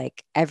that is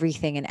like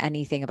everything and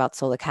anything about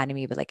Soul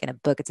Academy, but like in a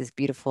book, it's this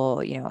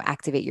beautiful,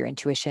 activate your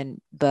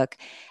intuition book.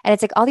 And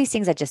it's like all these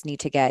things that just need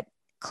to get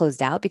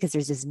closed out because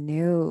there's this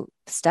new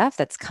stuff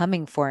that's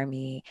coming for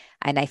me.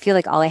 And I feel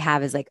like all I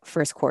have is like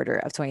first quarter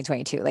of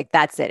 2022. Like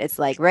that's it. It's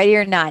like ready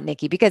or not,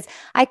 Nikki, because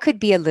I could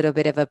be a little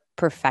bit of a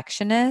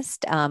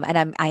perfectionist.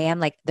 And I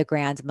am like the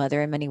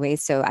grandmother in many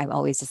ways. So I'm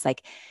always just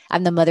like,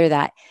 I'm the mother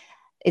that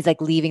is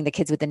like leaving the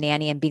kids with the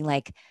nanny and being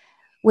like,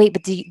 wait,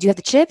 but do you have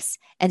the chips?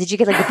 And did you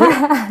get like the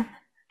book?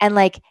 And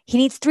like he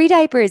needs 3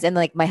 diapers, and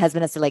like my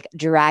husband has to like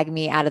drag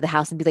me out of the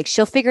house and be like,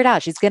 she'll figure it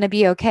out, she's gonna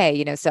be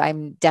okay, so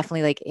I'm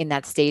definitely like in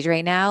that stage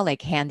right now,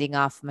 like handing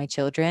off my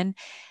children,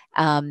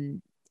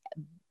 um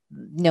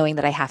knowing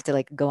that I have to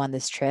like go on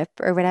this trip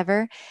or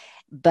whatever.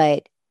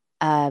 But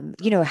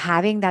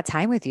having that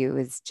time with you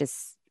is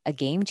just a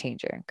game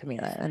changer,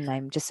 Camila. And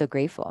I'm just so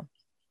grateful.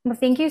 Well,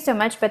 thank you so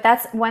much. But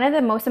that's one of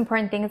the most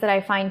important things that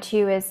I find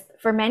too is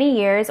for many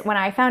years when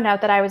I found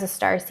out that I was a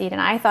star seed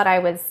and I thought I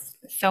was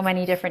so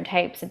many different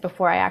types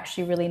before I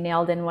actually really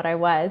nailed in what I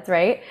was,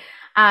 right?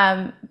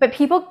 But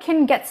people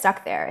can get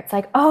stuck there. It's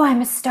like, oh,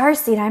 I'm a star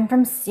seed. I'm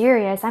from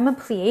Sirius. I'm a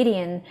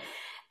Pleiadian.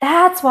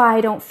 That's why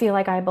I don't feel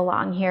like I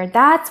belong here.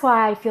 That's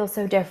why I feel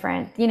so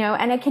different,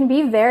 and it can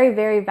be very,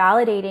 very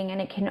validating. And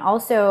it can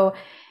also,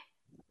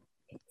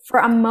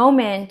 for a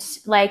moment,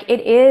 like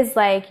it is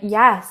like,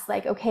 yes,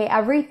 like, okay,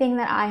 everything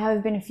that I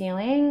have been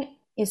feeling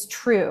is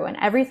true. And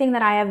everything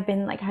that I have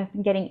been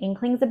getting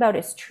inklings about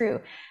is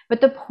true.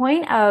 But the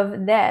point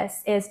of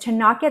this is to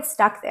not get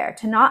stuck there,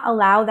 to not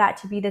allow that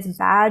to be this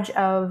badge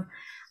of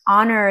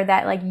honor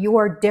that like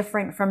you're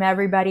different from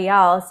everybody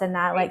else. And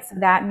that like, so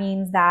that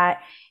means that,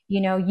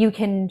 you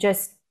can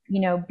just,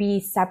 be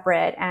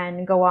separate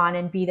and go on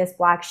and be this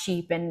black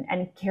sheep and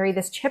carry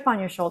this chip on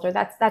your shoulder.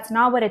 That's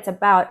not what it's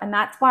about. And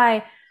that's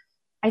why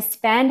I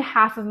spend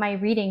half of my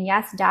reading,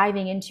 yes,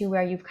 diving into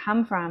where you've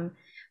come from.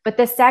 But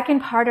the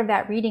second part of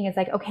that reading is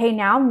like, okay,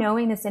 now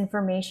knowing this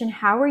information,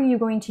 how are you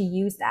going to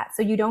use that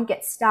so you don't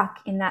get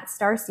stuck in that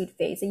starseed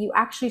phase, that you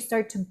actually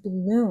start to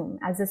bloom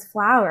as this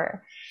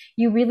flower?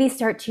 You really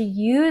start to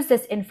use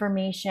this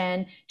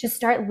information to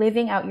start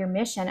living out your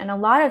mission. And a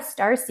lot of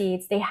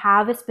starseeds, they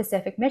have a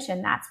specific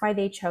mission. That's why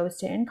they chose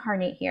to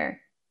incarnate here.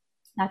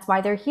 That's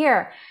why they're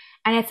here.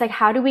 And it's like,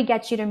 how do we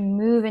get you to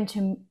move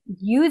into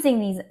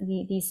using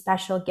these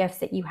special gifts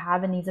that you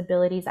have and these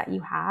abilities that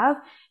you have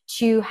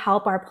to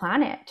help our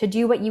planet, to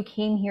do what you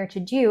came here to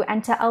do,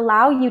 and to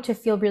allow you to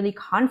feel really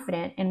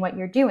confident in what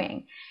you're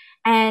doing.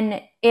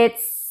 And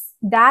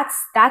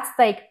that's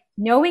like,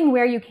 knowing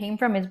where you came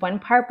from is one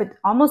part, but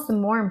almost the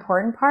more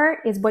important part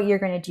is what you're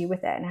going to do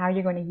with it and how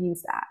you're going to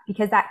use that,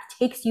 because that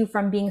takes you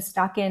from being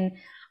stuck in,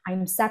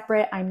 I'm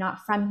separate, I'm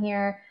not from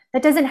here.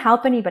 That doesn't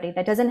help anybody.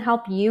 That doesn't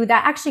help you.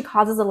 That actually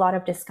causes a lot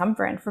of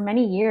discomfort. And for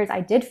many years,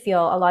 I did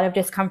feel a lot of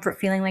discomfort,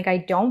 feeling like I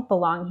don't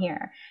belong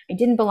here. I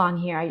didn't belong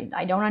here.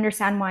 I don't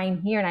understand why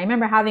I'm here. And I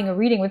remember having a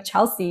reading with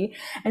Chelsea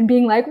and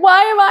being like,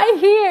 why am I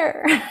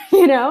here?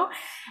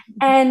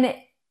 And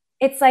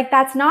it's like,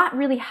 that's not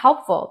really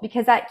helpful,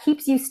 because that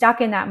keeps you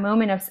stuck in that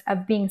moment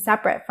of being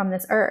separate from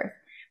this earth.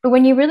 But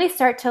when you really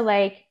start to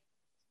like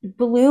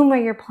bloom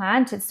where you're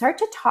planted, start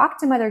to talk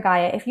to Mother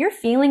Gaia. If you're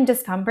feeling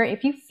discomfort,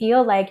 if you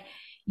feel like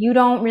you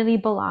don't really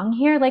belong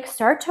here, like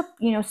start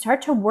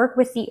to work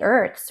with the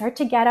earth, start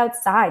to get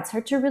outside,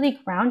 start to really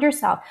ground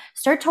yourself,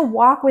 start to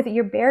walk with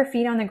your bare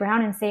feet on the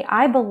ground and say,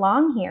 I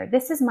belong here.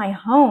 This is my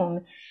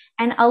home.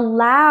 And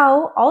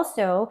allow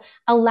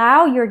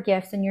your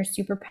gifts and your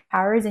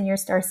superpowers and your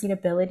starseed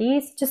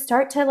abilities to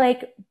start to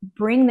like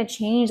bring the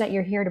change that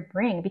you're here to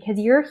bring, because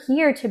you're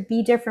here to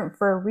be different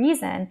for a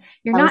reason.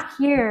 You're not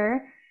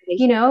here,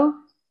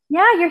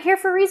 yeah, you're here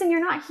for a reason.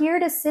 You're not here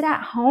to sit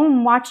at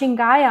home watching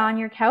Gaia on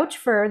your couch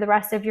for the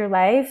rest of your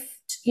life,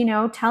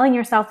 telling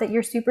yourself that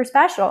you're super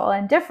special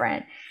and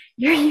different.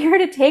 You're here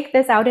to take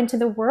this out into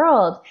the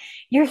world.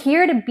 You're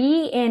here to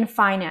be in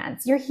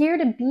finance. You're here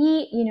to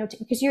be,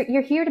 because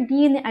you're here to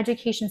be in the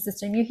education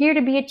system. You're here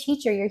to be a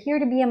teacher. You're here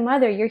to be a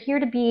mother. You're here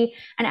to be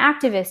an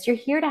activist. You're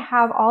here to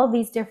have all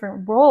these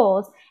different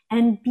roles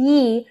and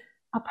be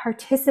a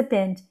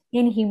participant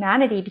in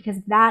humanity, because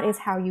that is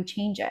how you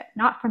change it,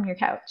 not from your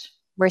couch.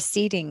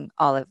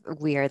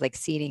 We are like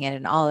seeding it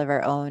in all of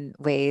our own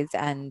ways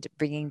and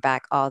bringing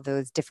back all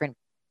those different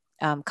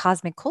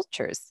cosmic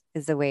cultures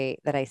is the way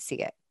that I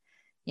see it.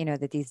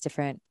 That these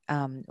different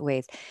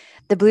ways.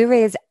 The blue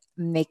rays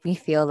make me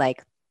feel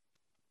like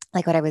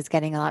what I was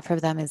getting a lot from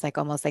them is like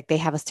almost like they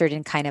have a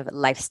certain kind of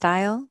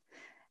lifestyle.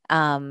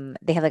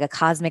 They have like a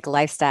cosmic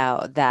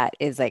lifestyle that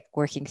is like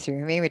working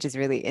through me, which is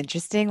really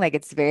interesting. Like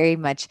it's very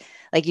much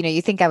like,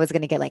 you think I was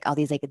going to get like all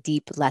these like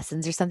deep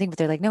lessons or something, but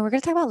they're like, no, we're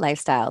going to talk about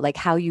lifestyle, like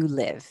how you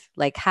live,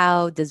 like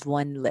how does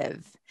one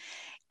live?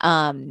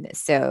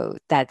 So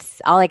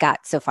that's all I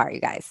got so far,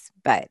 you guys,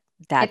 but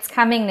it's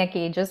coming,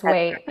 Nikki. Just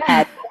wait.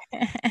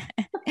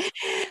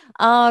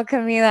 Oh,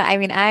 Camila. I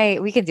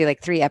mean, we can do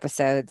like 3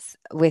 episodes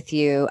with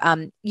you.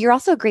 You're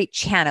also a great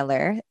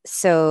channeler.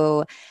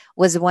 So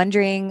was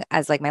wondering,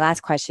 as like my last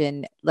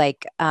question,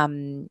 like,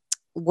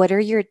 what are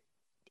your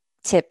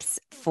tips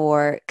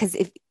for, because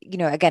if,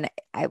 again,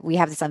 we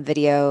have this on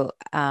video,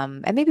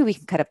 and maybe we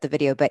can cut up the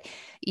video, but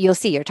you'll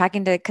see you're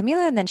talking to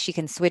Camila and then she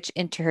can switch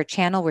into her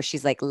channel where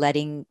she's like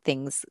letting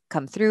things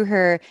come through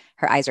her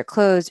eyes are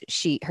closed.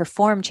 Her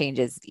form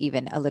changes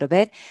even a little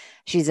bit.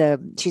 She's a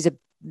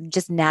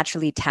just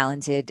naturally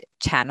talented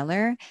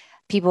channeler.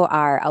 People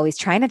are always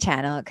trying to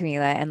channel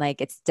Camila, and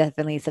like it's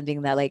definitely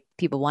something that like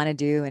people want to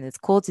do and it's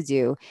cool to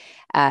do.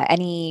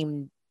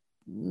 Any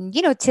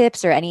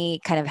tips or any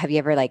kind of, have you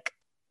ever like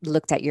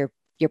looked at your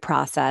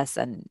process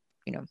and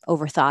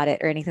overthought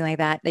it or anything like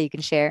that you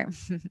can share?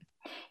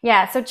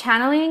 Yeah, so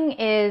channeling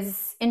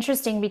is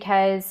interesting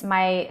because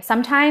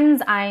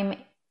sometimes I'm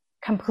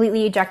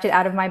completely ejected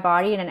out of my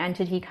body and an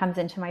entity comes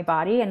into my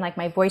body and like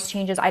my voice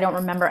changes. I don't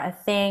remember a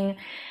thing.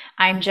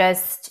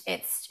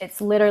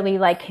 it's literally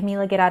like,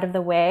 Camila, get out of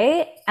the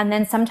way. And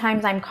then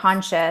sometimes I'm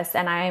conscious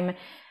and I'm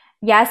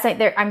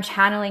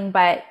channeling,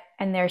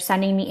 and they're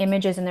sending me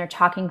images and they're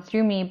talking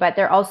through me, but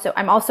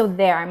I'm also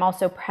there. I'm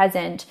also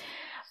present.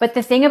 But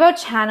the thing about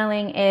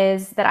channeling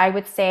is that I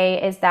would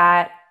say is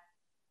that,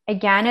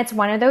 again, it's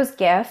one of those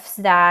gifts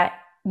that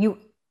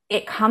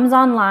it comes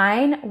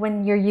online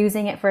when you're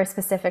using it for a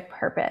specific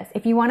purpose.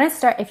 If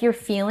you're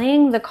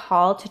feeling the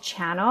call to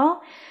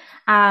channel,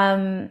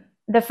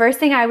 the first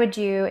thing I would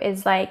do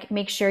is like,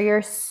 make sure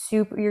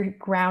you're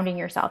grounding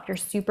yourself. You're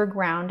super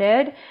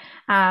grounded.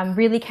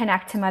 Really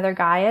connect to Mother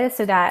Gaia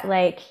so that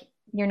like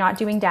you're not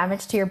doing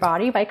damage to your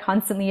body by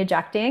constantly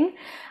ejecting.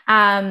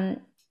 And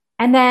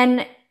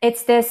then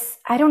it's this,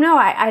 I don't know.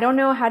 I don't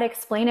know how to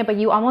explain it, but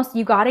you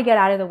got to get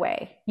out of the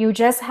way. You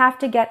just have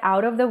to get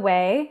out of the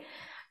way.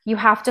 You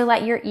have to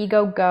let your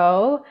ego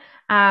go.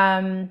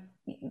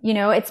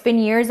 It's been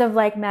years of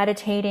like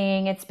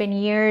meditating. It's been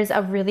years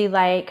of really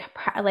like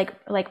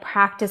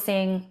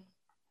practicing,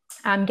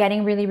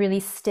 getting really, really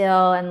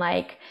still and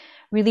like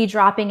really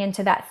dropping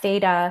into that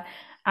theta,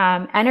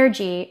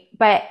 energy.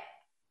 But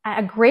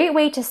a great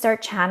way to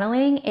start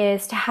channeling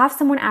is to have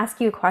someone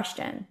ask you a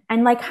question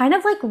and like kind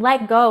of like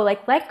let go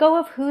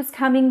of who's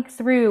coming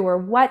through or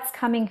what's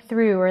coming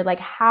through or like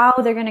how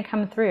they're going to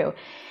come through.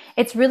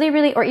 It's really,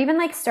 really, or even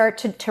like start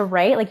to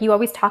write. Like you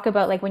always talk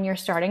about like when you're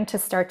starting to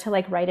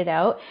like write it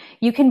out,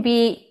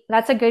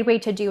 that's a good way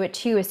to do it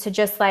too, is to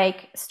just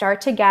like start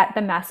to get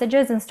the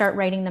messages and start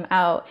writing them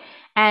out.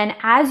 And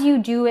as you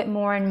do it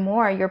more and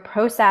more, your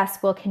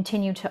process will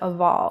continue to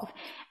evolve.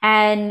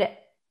 And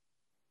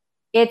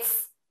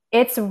it's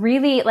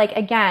really like,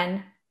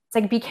 again, it's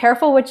like, be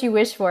careful what you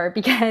wish for,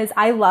 because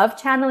I love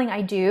channeling.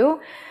 I do,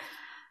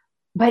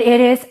 but it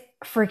is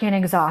freaking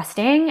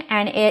exhausting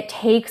and it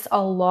takes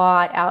a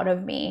lot out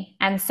of me.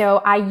 And so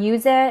I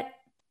use it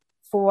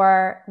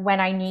for when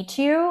I need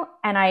to,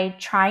 and I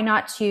try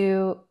not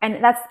to,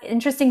 and that's the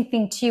interesting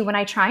thing too, when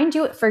I try and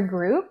do it for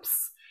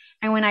groups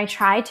and when I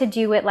try to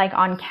do it like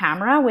on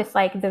camera with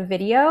like the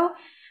video,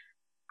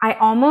 I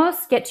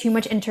almost get too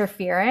much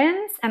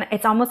interference and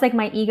it's almost like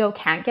my ego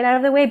can't get out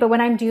of the way. But when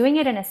I'm doing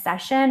it in a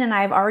session and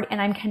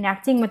I'm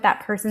connecting with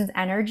that person's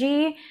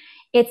energy,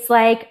 it's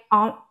like,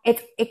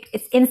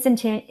 it's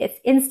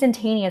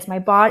instantaneous. My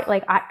body,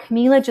 like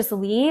Camila just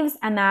leaves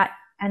and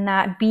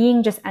that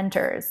being just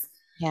enters.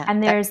 Yeah.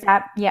 And there's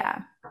that.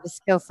 Yeah. It's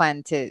so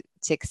fun to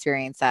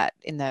experience that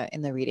in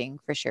the reading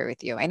for sure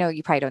with you. I know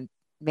you probably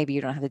maybe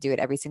you don't have to do it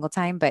every single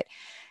time, but,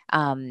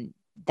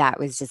 that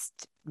was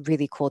just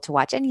really cool to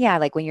watch. And yeah,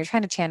 like when you're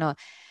trying to channel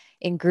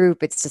in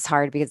group, it's just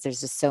hard because there's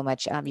just so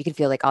much, you can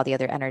feel like all the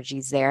other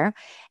energies there,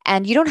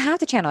 and you don't have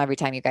to channel every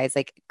time, you guys.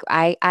 Like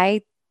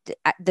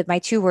my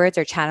two words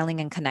are channeling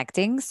and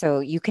connecting. So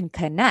you can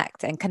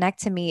connect, and connect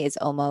to me is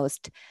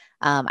almost,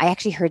 I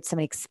actually heard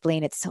somebody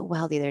explain it so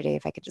well the other day.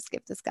 If I could just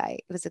give this guy,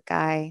 it was a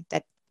guy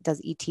that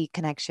does ET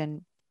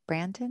connection,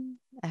 Brandon.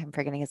 I'm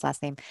forgetting his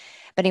last name.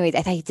 But anyways,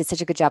 I thought he did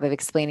such a good job of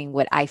explaining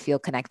what I feel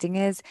connecting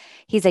is.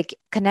 He's like,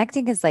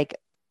 connecting is like,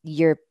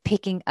 you're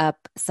picking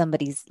up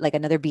somebody's, like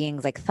another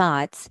being's like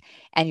thoughts,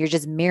 and you're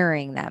just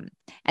mirroring them.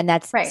 And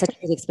that's right. Such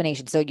a good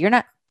explanation. So you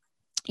don't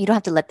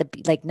have to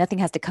like nothing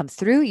has to come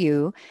through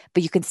you,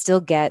 but you can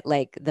still get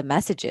like the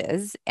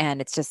messages,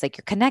 and it's just like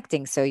you're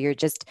connecting. So you're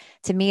just,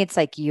 to me, it's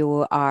like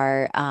you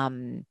are,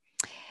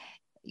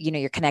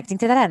 you're connecting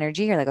to that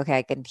energy. You're like, okay,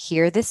 I can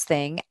hear this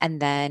thing.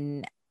 And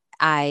then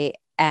I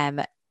am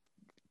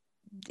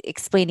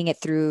explaining it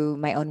through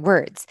my own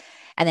words.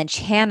 And then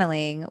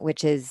channeling,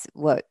 which is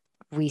what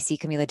we see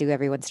Camila do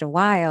every once in a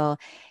while,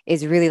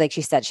 is really, like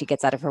she said, she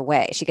gets out of her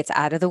way. She gets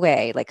out of the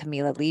way. Like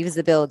Camila leaves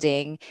the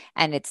building,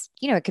 and it's,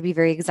 it could be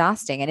very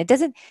exhausting, and it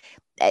doesn't,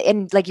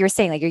 and like you were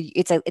saying, like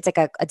it's like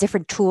a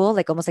different tool,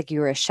 like almost like you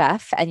were a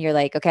chef and you're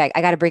like, okay,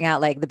 I got to bring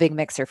out like the big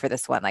mixer for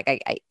this one.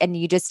 Like and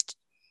you just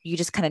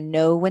kind of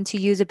know when to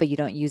use it, but you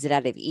don't use it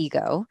out of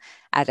ego,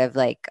 out of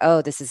like,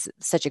 oh, this is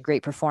such a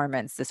great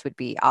performance, this would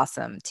be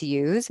awesome to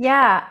use.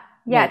 Yeah.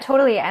 Yeah,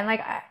 totally. And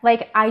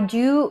like I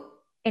do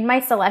in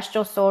my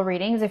celestial soul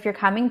readings, if you're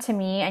coming to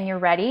me and you're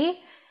ready,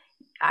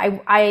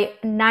 I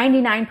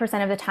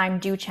 99% of the time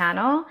do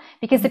channel,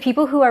 because the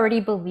people who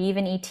already believe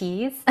in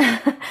ETs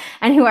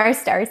and who are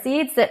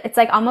starseeds, it's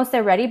like almost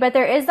they're ready. But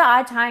there is the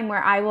odd time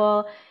where I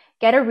will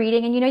get a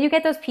reading, and you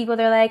get those people,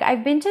 they're like,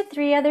 I've been to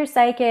 3 other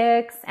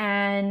psychics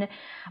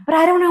but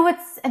I don't know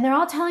and they're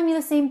all telling me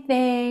the same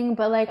thing,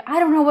 but like I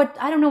don't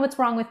know what's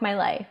wrong with my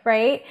life,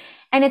 right?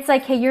 And it's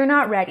like, hey, you're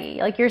not ready.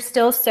 Like you're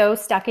still so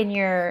stuck in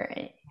your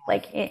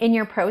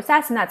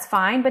process, and that's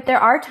fine. But there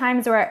are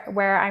times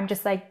where I'm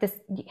just like this,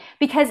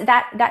 because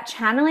that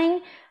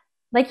channeling,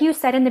 like you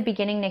said in the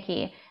beginning,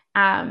 Nikki,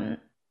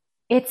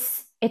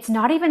 it's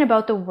not even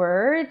about the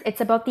words, it's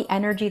about the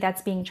energy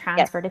that's being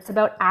transferred. Yes. It's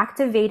about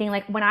activating.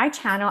 Like when I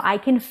channel, I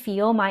can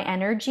feel my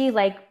energy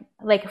like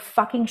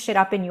fucking shit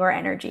up in your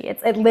energy.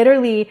 It's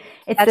literally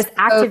that's this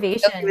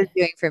activation. Toby was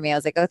doing for me. I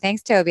was like, oh,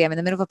 thanks, Toby. I'm in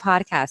the middle of a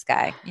podcast,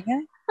 guy.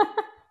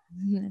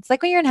 It's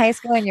like when you're in high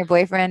school and your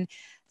boyfriend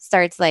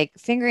starts like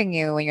fingering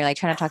you when you're like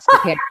trying to talk to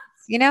your parents.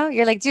 You know,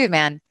 you're like, dude,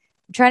 man,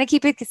 I'm trying to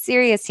keep it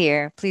serious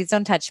here. Please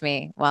don't touch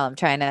me while I'm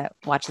trying to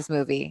watch this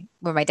movie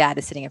where my dad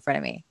is sitting in front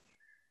of me.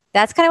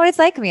 That's kind of what it's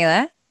like,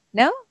 Camila.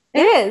 No?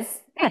 It is.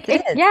 Yes,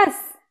 it is. Yes.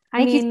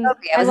 Thank you,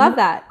 Toby. I love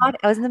that.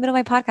 I was in the middle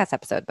of my podcast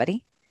episode,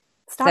 buddy.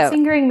 Stop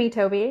fingering me,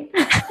 Toby.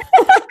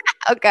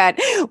 Oh God.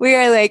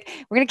 We're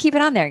going to keep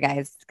it on there,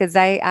 guys. Cause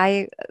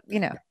I,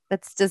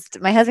 that's just,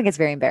 my husband gets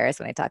very embarrassed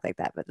when I talk like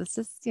that, but it's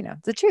just,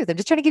 it's the truth. I'm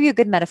just trying to give you a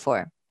good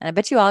metaphor. And I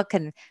bet you all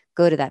can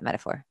go to that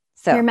metaphor.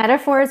 So your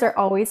metaphors are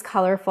always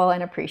colorful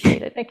and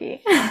appreciated,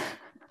 Nikki.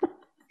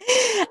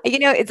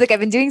 It's like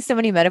I've been doing so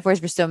many metaphors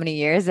for so many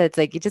years that it's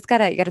like you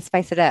gotta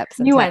spice it up.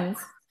 Sometimes. New ones.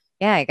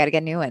 Yeah, I gotta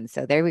get new ones.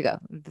 So there we go.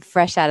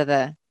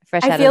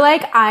 I feel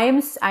like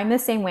I'm the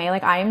same way.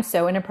 Like I am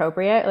so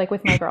inappropriate, like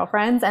with my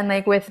girlfriends and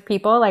like with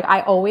people. Like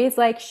I always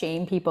like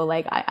shame people.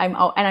 Like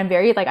I'm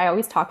very like I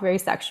always talk very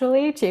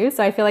sexually too.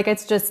 So I feel like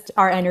it's just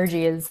our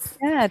energy is.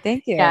 Yeah,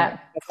 thank you. Yeah,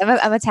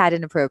 I'm a tad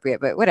inappropriate,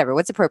 but whatever.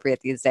 What's appropriate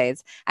these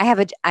days?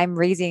 I'm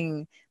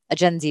raising a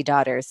Gen Z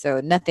daughter,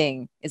 so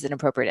nothing is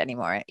inappropriate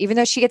anymore. Even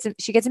though she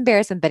gets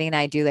embarrassed when Betty and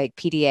I do like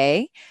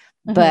PDA,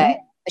 but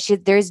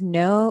there's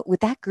no with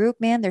that group,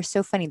 man. They're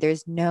so funny. They're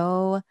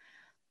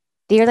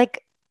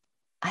like.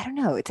 I don't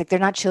know. It's like they're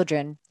not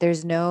children.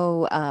 There's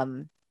no, I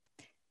don't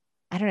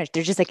know.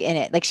 They're just like in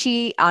it. Like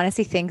she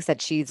honestly thinks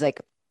that she's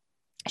like,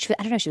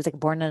 I don't know. She was like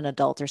born an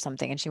adult or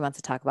something, and she wants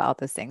to talk about all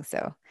those things.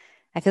 So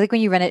I feel like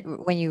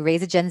when you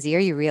raise a Gen Zer,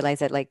 you realize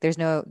that like there's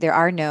no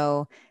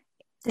boundaries.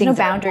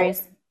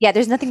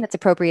 There's nothing that's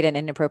appropriate and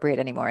inappropriate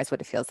anymore. Is what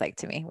it feels like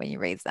to me when you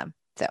raise them.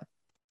 So.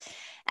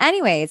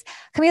 Anyways,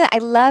 Camila, I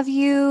love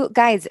you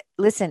guys.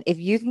 Listen, if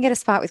you can get a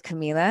spot with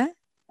Camila,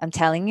 I'm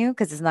telling you,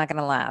 because it's not going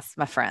to last,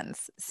 my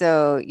friends.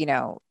 So,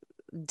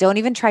 don't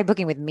even try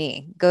booking with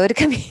me. Go to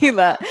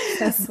Camila,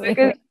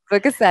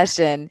 book a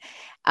session.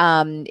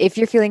 If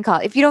you're feeling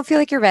called, if you don't feel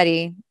like you're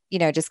ready,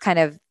 just kind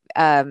of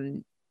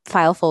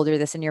file folder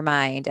this in your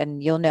mind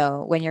and you'll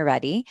know when you're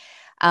ready.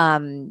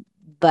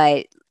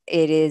 But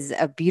it is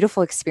a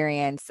beautiful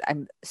experience.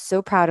 I'm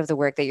so proud of the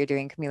work that you're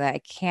doing, Camila. I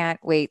can't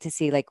wait to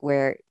see like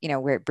where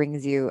it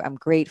brings you. I'm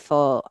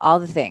grateful,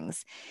 all the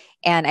things.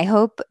 And I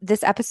hope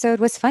this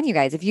episode was fun, you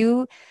guys. If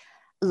you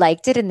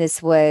liked it and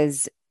this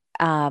was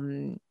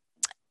kind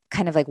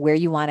of like where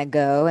you want to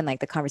go and like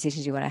the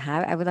conversations you want to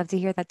have, I would love to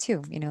hear that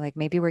too. Like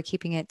maybe we're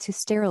keeping it too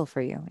sterile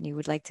for you and you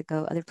would like to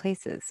go other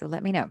places. So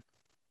let me know.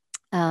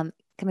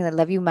 Camila, I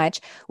love you much.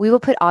 We will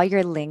put all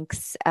your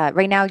links.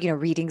 Right now,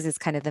 readings is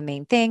kind of the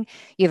main thing.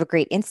 You have a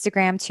great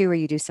Instagram too, where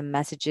you do some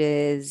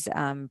messages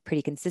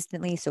pretty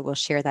consistently. So we'll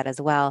share that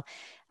as well.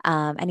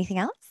 Anything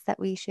else that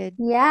we should?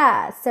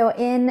 Yeah. So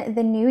in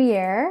the new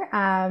year,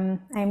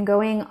 I'm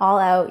going all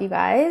out, you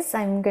guys.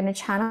 I'm going to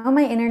channel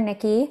my inner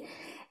Nikki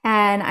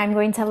and I'm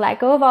going to let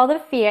go of all the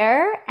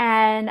fear.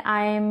 And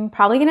I'm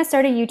probably going to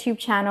start a YouTube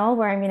channel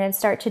where I'm going to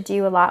start to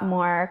do a lot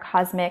more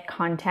cosmic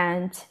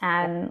content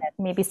and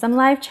maybe some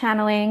live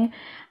channeling.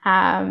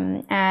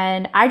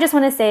 And I just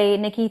want to say,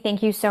 Nikki,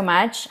 thank you so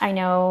much. I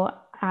know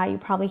you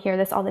probably hear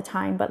this all the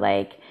time, but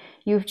like,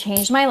 you've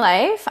changed my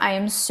life. I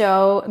am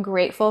so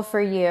grateful for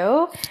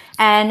you.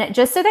 And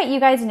just so that you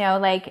guys know,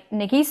 like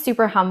Nikki's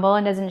super humble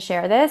and doesn't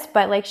share this,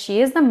 but like she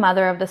is the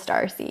mother of the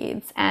star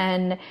seeds.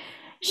 And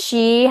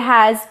she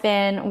has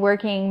been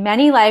working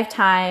many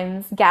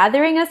lifetimes,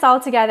 gathering us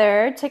all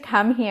together to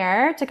come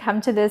here, to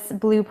come to this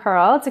blue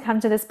pearl, to come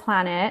to this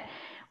planet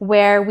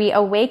where we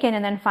awaken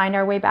and then find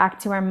our way back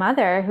to our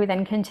mother, who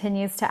then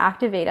continues to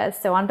activate us.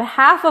 So on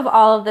behalf of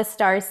all of the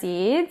star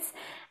seeds,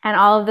 and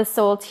all of the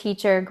Soul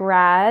Teacher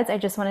grads, I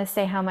just want to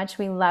say how much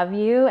we love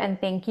you and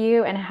thank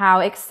you and how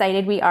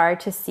excited we are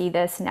to see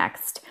this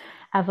next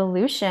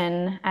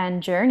evolution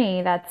and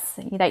journey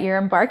that you're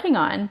embarking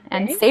on.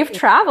 And safe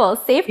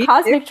travels, safe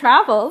cosmic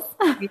travels.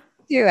 Me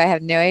too. I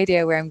have no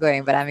idea where I'm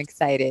going, but I'm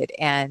excited.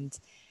 And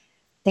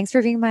thanks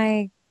for being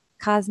my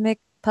cosmic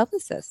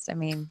publicist. I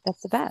mean,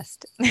 that's the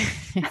best.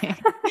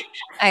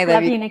 I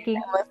love you, Nikki.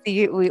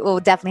 We will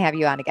definitely have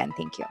you on again.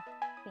 Thank you.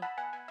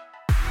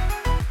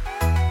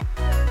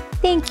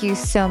 Thank you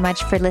so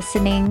much for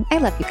listening. I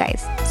love you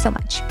guys so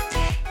much.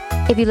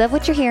 If you love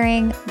what you're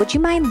hearing, would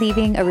you mind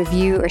leaving a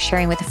review or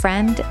sharing with a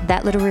friend?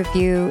 That little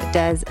review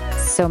does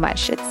so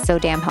much. It's so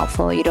damn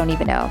helpful. You don't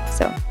even know.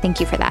 So thank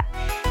you for that.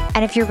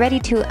 And if you're ready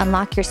to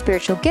unlock your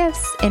spiritual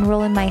gifts,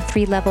 enroll in my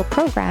 3-level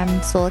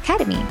program, Soul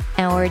Academy,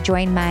 or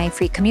join my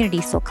free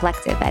community, Soul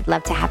Collective. I'd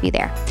love to have you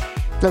there.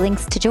 The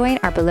links to join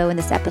are below in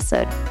this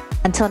episode.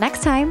 Until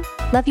next time,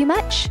 love you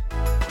much.